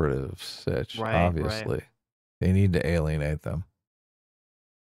conservatives, Sitch, obviously. Right. They need to alienate them.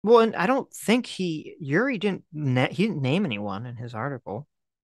 Well, and I don't think Yuri didn't name anyone in his article.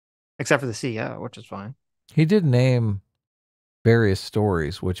 Except for the CEO, which is fine. He did name various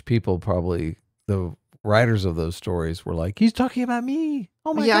stories, which people probably, the writers of those stories were like, he's talking about me.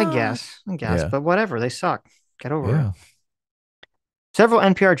 Oh my God. I guess. Yeah. But whatever. They suck. Get over it. Several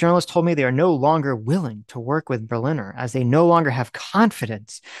NPR journalists told me they are no longer willing to work with Berliner as they no longer have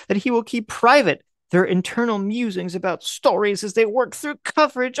confidence that he will keep private their internal musings about stories as they work through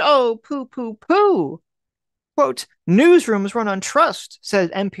coverage. Oh, poo, poo, poo. Quote, newsrooms run on trust,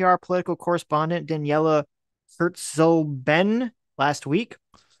 said NPR political correspondent Daniela Herzl-Ben last week,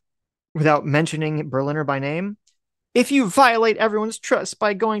 without mentioning Berliner by name. If you violate everyone's trust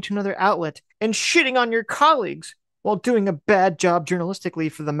by going to another outlet and shitting on your colleagues while doing a bad job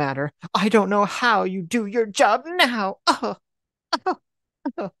journalistically for the matter, I don't know how you do your job now.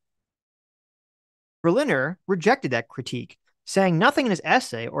 Berliner rejected that critique, saying nothing in his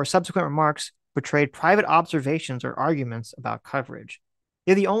essay or subsequent remarks betrayed private observations or arguments about coverage.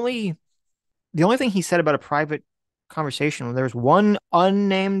 Yeah, the only thing he said about a private conversation, there was one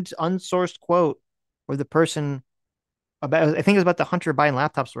unnamed, unsourced quote where the person about, I think it was about the Hunter Biden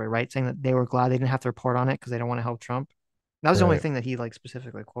laptop story, right? Saying that they were glad they didn't have to report on it because they don't want to help Trump. That was the only Right. thing that he like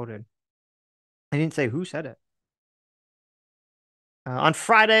specifically quoted. I didn't say who said it. On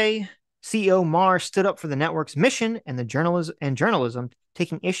Friday, CEO Marr stood up for the network's mission and the journalism,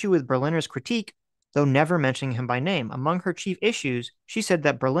 taking issue with Berliner's critique, though never mentioning him by name. Among her chief issues, she said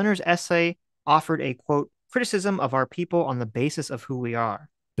that Berliner's essay offered a quote criticism of our people on the basis of who we are.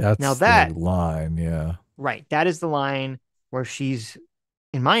 Now That's the that line, yeah. right, that is the line where she's,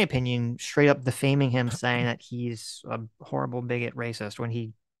 in my opinion, straight up defaming him, saying that he's a horrible bigot racist when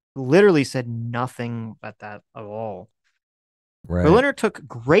he literally said nothing but that at all. Right. Berliner took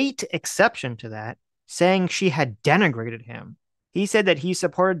great exception to that, saying she had denigrated him. He said that he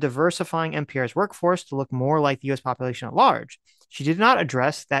supported diversifying NPR's workforce to look more like the US population at large. She did not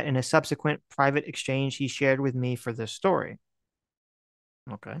address that in a subsequent private exchange he shared with me for this story.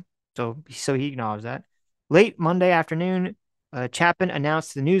 Okay. So he acknowledged that. Late Monday afternoon, Chapin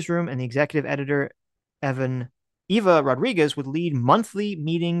announced to the newsroom and the executive editor, Eva Rodriguez, would lead monthly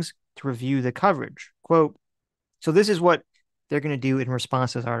meetings to review the coverage. Quote, so this is what they're going to do in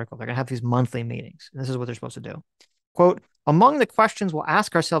response to this article. They're going to have these monthly meetings. And this is what they're supposed to do. Quote, among the questions we'll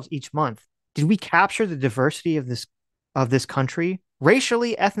ask ourselves each month, did we capture the diversity of this country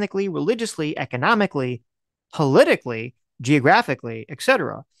racially, ethnically, religiously, economically, politically, geographically,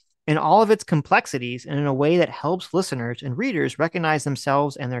 etc., in all of its complexities and in a way that helps listeners and readers recognize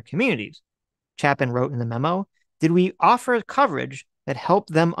themselves and their communities? Chapin wrote in the memo, did we offer coverage that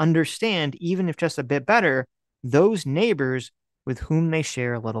helped them understand, even if just a bit better, those neighbors with whom they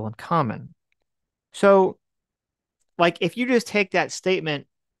share little in common? So, like, if you just take that statement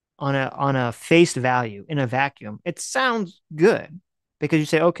on a face value in a vacuum, it sounds good because you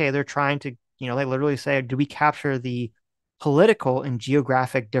say, okay, they're trying to, they literally say, do we capture the political and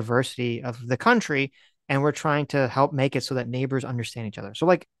geographic diversity of the country? And we're trying to help make it so that neighbors understand each other. So,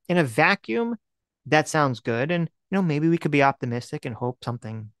 like, in a vacuum, that sounds good. And, maybe we could be optimistic and hope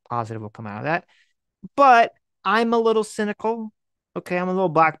something positive will come out of that. But I'm a little cynical. Okay, I'm a little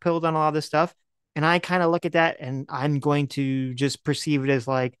black pilled on a lot of this stuff. And I kind of look at that and I'm going to just perceive it as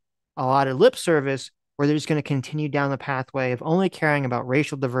like a lot of lip service where they're just going to continue down the pathway of only caring about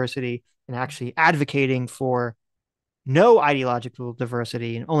racial diversity and actually advocating for no ideological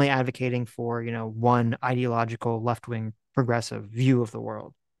diversity and only advocating for, one ideological left wing progressive view of the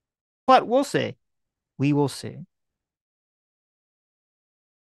world. But we'll see. We will see.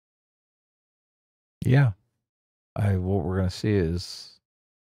 Yeah. What we're going to see is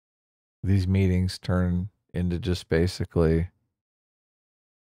these meetings turn into just basically,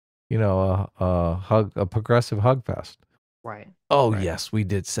 a progressive hug fest. Right. Oh, right. yes, we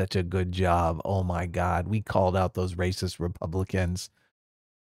did such a good job. Oh, my God. We called out those racist Republicans.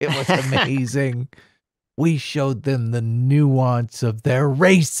 It was amazing. We showed them the nuance of their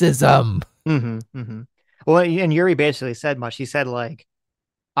racism. Well, and Yuri basically said much. He said, like,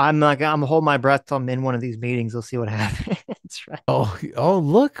 I'm holding my breath till I'm in one of these meetings. We'll see what happens. Right. Oh,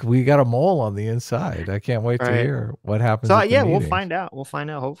 look, we got a mole on the inside. I can't wait to Right. hear what happens So at the yeah, meetings. we'll find out. We'll find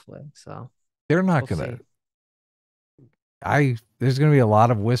out hopefully. So they're not we'll gonna. see. There's gonna be a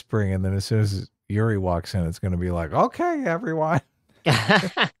lot of whispering, and then as soon as Yuri walks in, it's gonna be like, okay, everyone.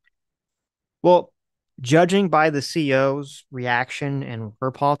 Well, judging by the CEO's reaction and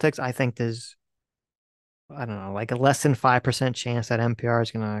her politics, I think there's, I don't know, like a less than 5% chance that NPR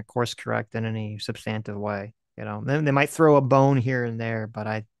is going to course correct in any substantive way. They might throw a bone here and there, but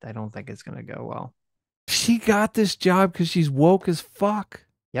I don't think it's going to go well. She got this job because she's woke as fuck.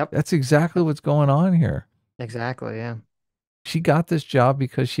 Yep. That's exactly what's going on here. Exactly. Yeah. She got this job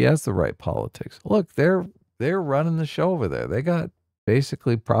because she has the right politics. Look, they're running the show over there. They got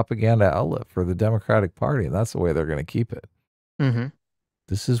basically propaganda outlet for the Democratic Party, and that's the way they're going to keep it. Mm-hmm.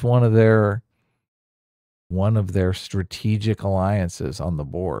 This is one of their one of their strategic alliances on the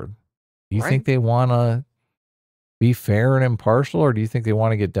board. Do you Right. think they want to be fair and impartial, or do you think they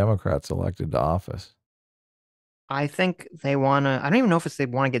want to get Democrats elected to office? I think they want to, I don't even know if it's they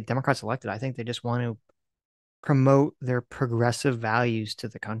want to get Democrats elected. I think they just want to promote their progressive values to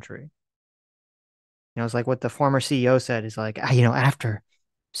the country. It's like what the former CEO said is like, after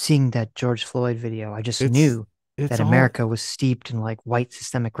seeing that George Floyd video, I just It's knew it's that all America was steeped in like white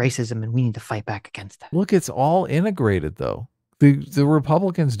systemic racism and we need to fight back against that. look, it's all integrated though. The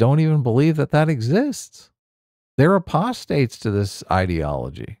Republicans don't even believe that exists. They're apostates to this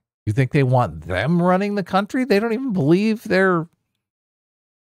ideology. You think they want them running the country? They don't even believe their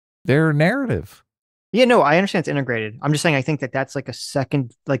narrative. Yeah, no, I understand it's integrated. I'm just saying I think that that's like a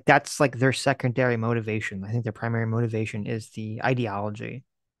second, like that's like their secondary motivation. I think their primary motivation is the ideology.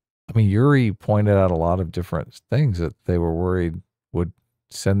 I mean, Yuri pointed out a lot of different things that they were worried would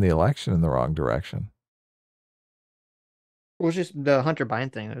send the election in the wrong direction. It was just the Hunter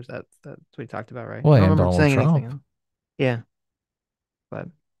Biden thing. There's that's what we talked about, right? Well, I don't and remember Donald saying anything Trump. else. Yeah, but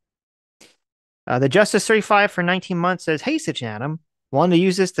the Justice 35 for 19 months says, "Hey, Sitch and Adam, wanted to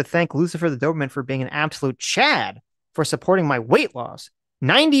use this to thank Lucifer the Doberman for being an absolute Chad for supporting my weight loss.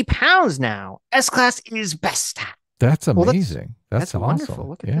 90 pounds now. S class is best." That's Well, amazing. That's awesome. wonderful.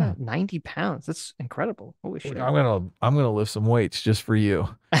 Look at Yeah. that. 90 pounds. That's incredible. Holy shit. I'm gonna lift some weights just for you.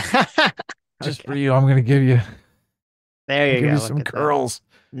 Just for Okay. you. I'm gonna give you There you give go. you Look some at that. curls.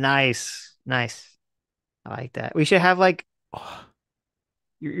 Nice. Nice. I like that. We should have like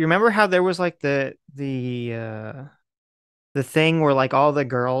you remember how there was like the thing where like all the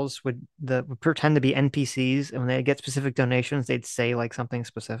girls would pretend to be NPCs and when they get specific donations, they'd say like something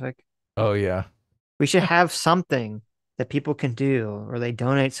specific. Oh yeah. We should have something that people can do, or they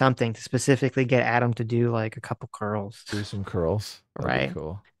donate something to specifically get Adam to do like a couple curls, Do some curls. That'd right? be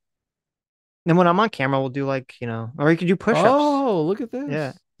cool. And when I'm on camera, we'll do like, or you could do push-ups. Oh, look at Yeah,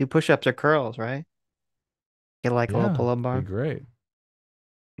 this. do push-ups or curls, right? Get like a little Yeah, pull-up be bar. great.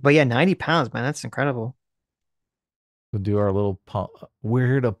 But yeah, 90 pounds, man, that's incredible. We'll do our little pump. We're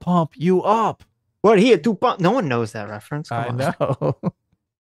here to pump you up. We're here to pump. No one knows that reference. Come I on. know.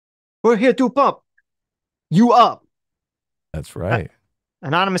 We're here to pump you up. That's right.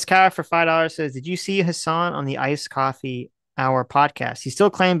 Anonymous Car for $5 says, "Did you see Hassan on the Iced Coffee Hour podcast? He still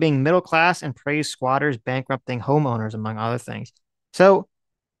claimed being middle class and praised squatters bankrupting homeowners, among other things." So Is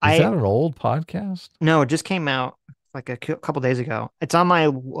I that an old podcast? no, it just came out like a couple days ago. It's on my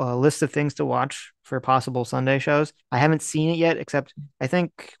list of things to watch for possible Sunday shows. I haven't seen it yet, except I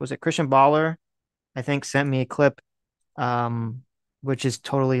think was it Christian Baller? I think sent me a clip, um, which is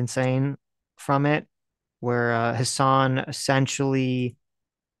totally insane from it, where Hassan essentially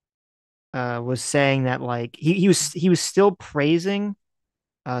was saying that like he was still praising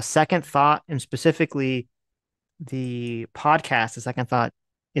Second Thought and specifically the podcast the Second Thought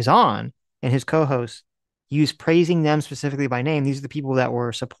is on and his co-host. He was praising them specifically by name. These are the people that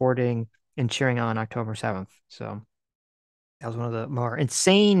were supporting and cheering on October 7th. So that was one of the more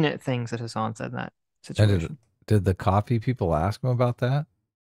insane things that Hassan said in that And situation. did the coffee people ask him about that?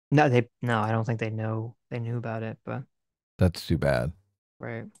 No, I don't think they knew about it, but That's too bad.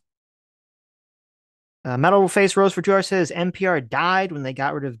 right. Metal Face Rose for 2 hours says NPR died when they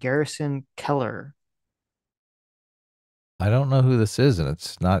got rid of Garrison Keller. I don't know who this is, and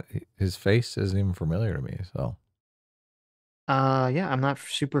it's not his face isn't even familiar to me. So Yeah, I'm not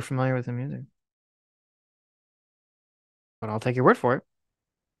super familiar with the music, but I'll take your word for it.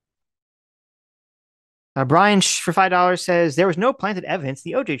 Brian for $5 says there was no planted evidence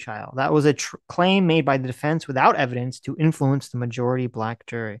in the OJ trial. That was a claim made by the defense without evidence to influence the majority black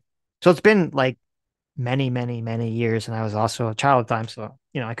jury. So it's been like many, many, many years, and I was also a child at the time, so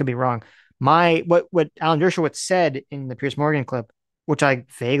I could be wrong. What Alan Dershowitz said in the Piers Morgan clip, which I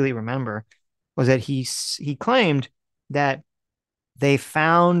vaguely remember, was that he claimed that they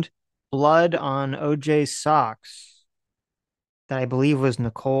found blood on OJ's socks that I believe was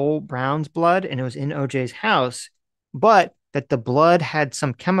Nicole Brown's blood, and it was in OJ's house, but that the blood had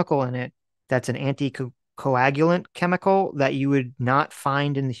some chemical in it that's an anticoagulant chemical that you would not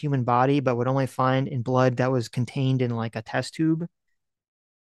find in the human body, but would only find in blood that was contained in like a test tube.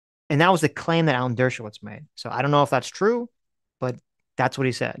 And that was the claim that Alan Dershowitz made. So I don't know if that's true, but that's what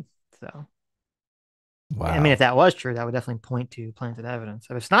he said. So, wow. I mean, if that was true, that would definitely point to planted evidence.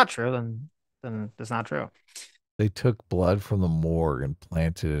 If it's not true, then it's not true. They took blood from the morgue and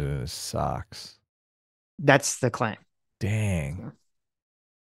planted it in his socks. That's the claim. Dang.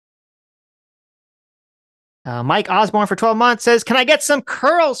 Mike Osborne for 12 months says, "Can I get some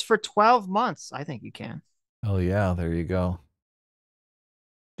curls for 12 months?" I think you can. Oh yeah, there you go.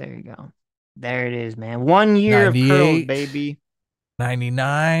 There you go. There it is, man. 1 year of curls, 98. baby.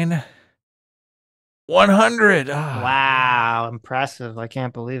 99. 100. Wow, impressive. I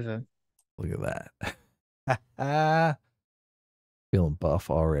can't believe it. Look at that. Feeling buff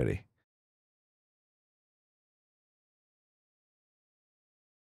already.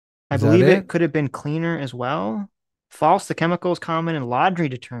 I Is that believe it it? could have been cleaner as well. False, the chemicals common in laundry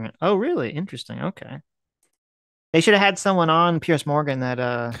detergent. Oh, really? Interesting. Okay. They should have had someone on, Pierce Morgan, that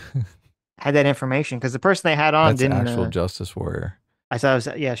had that information, because the person they had on That's didn't. actual Justice Warrior. I saw.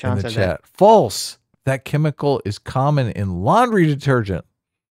 Yeah, In Sean the said chat. False. That chemical is common in laundry detergent.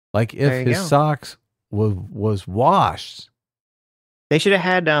 Like if There you his go. socks was washed. They should have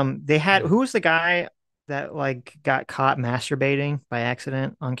had. They had. Who was the guy that like got caught masturbating by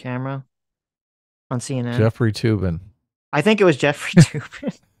accident on camera on CNN? Jeffrey Toobin. I think it was Jeffrey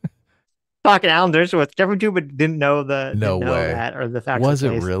Toobin. Talking to Alan Dershowitz. Jeffrey Toobin didn't know No way. that or the fact. Was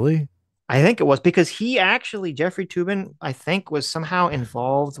it really? I think it was, because he actually, Jeffrey Toobin, I think, was somehow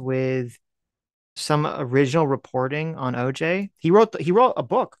involved with some original reporting on OJ. He wrote a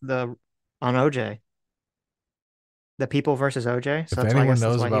book on OJ, The People versus OJ. So If that's why I anyone guess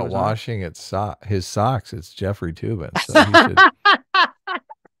that's knows why he about was on. washing his socks, it's Jeffrey Toobin. So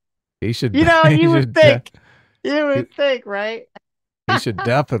he should. You know, he you should would think. You would think, right? He should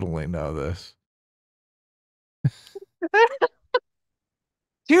definitely know this.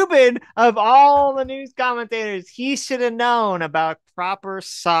 Toobin, of all the news commentators, he should have known about proper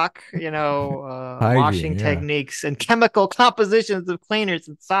sock, Hygiene, washing yeah. techniques and chemical compositions of cleaners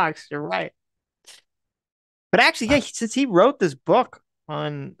and socks. You're right. But actually, yeah, since he wrote this book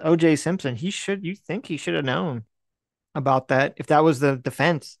on O.J. Simpson, you think he should have known about that. If that was the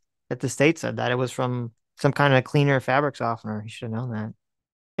defense that the state said that it was from some kind of cleaner fabric softener, he should have known that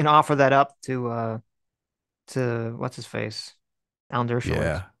and offer that up to what's his face? Alan Dershowitz.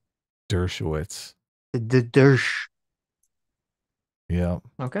 Yeah. Dershowitz. The Dersh. Yeah.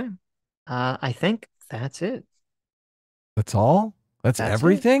 Okay. I think that's it. That's all? That's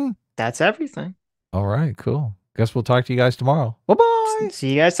everything? That's everything. All right, cool. Guess we'll talk to you guys tomorrow. Bye-bye. See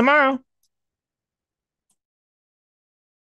you guys tomorrow.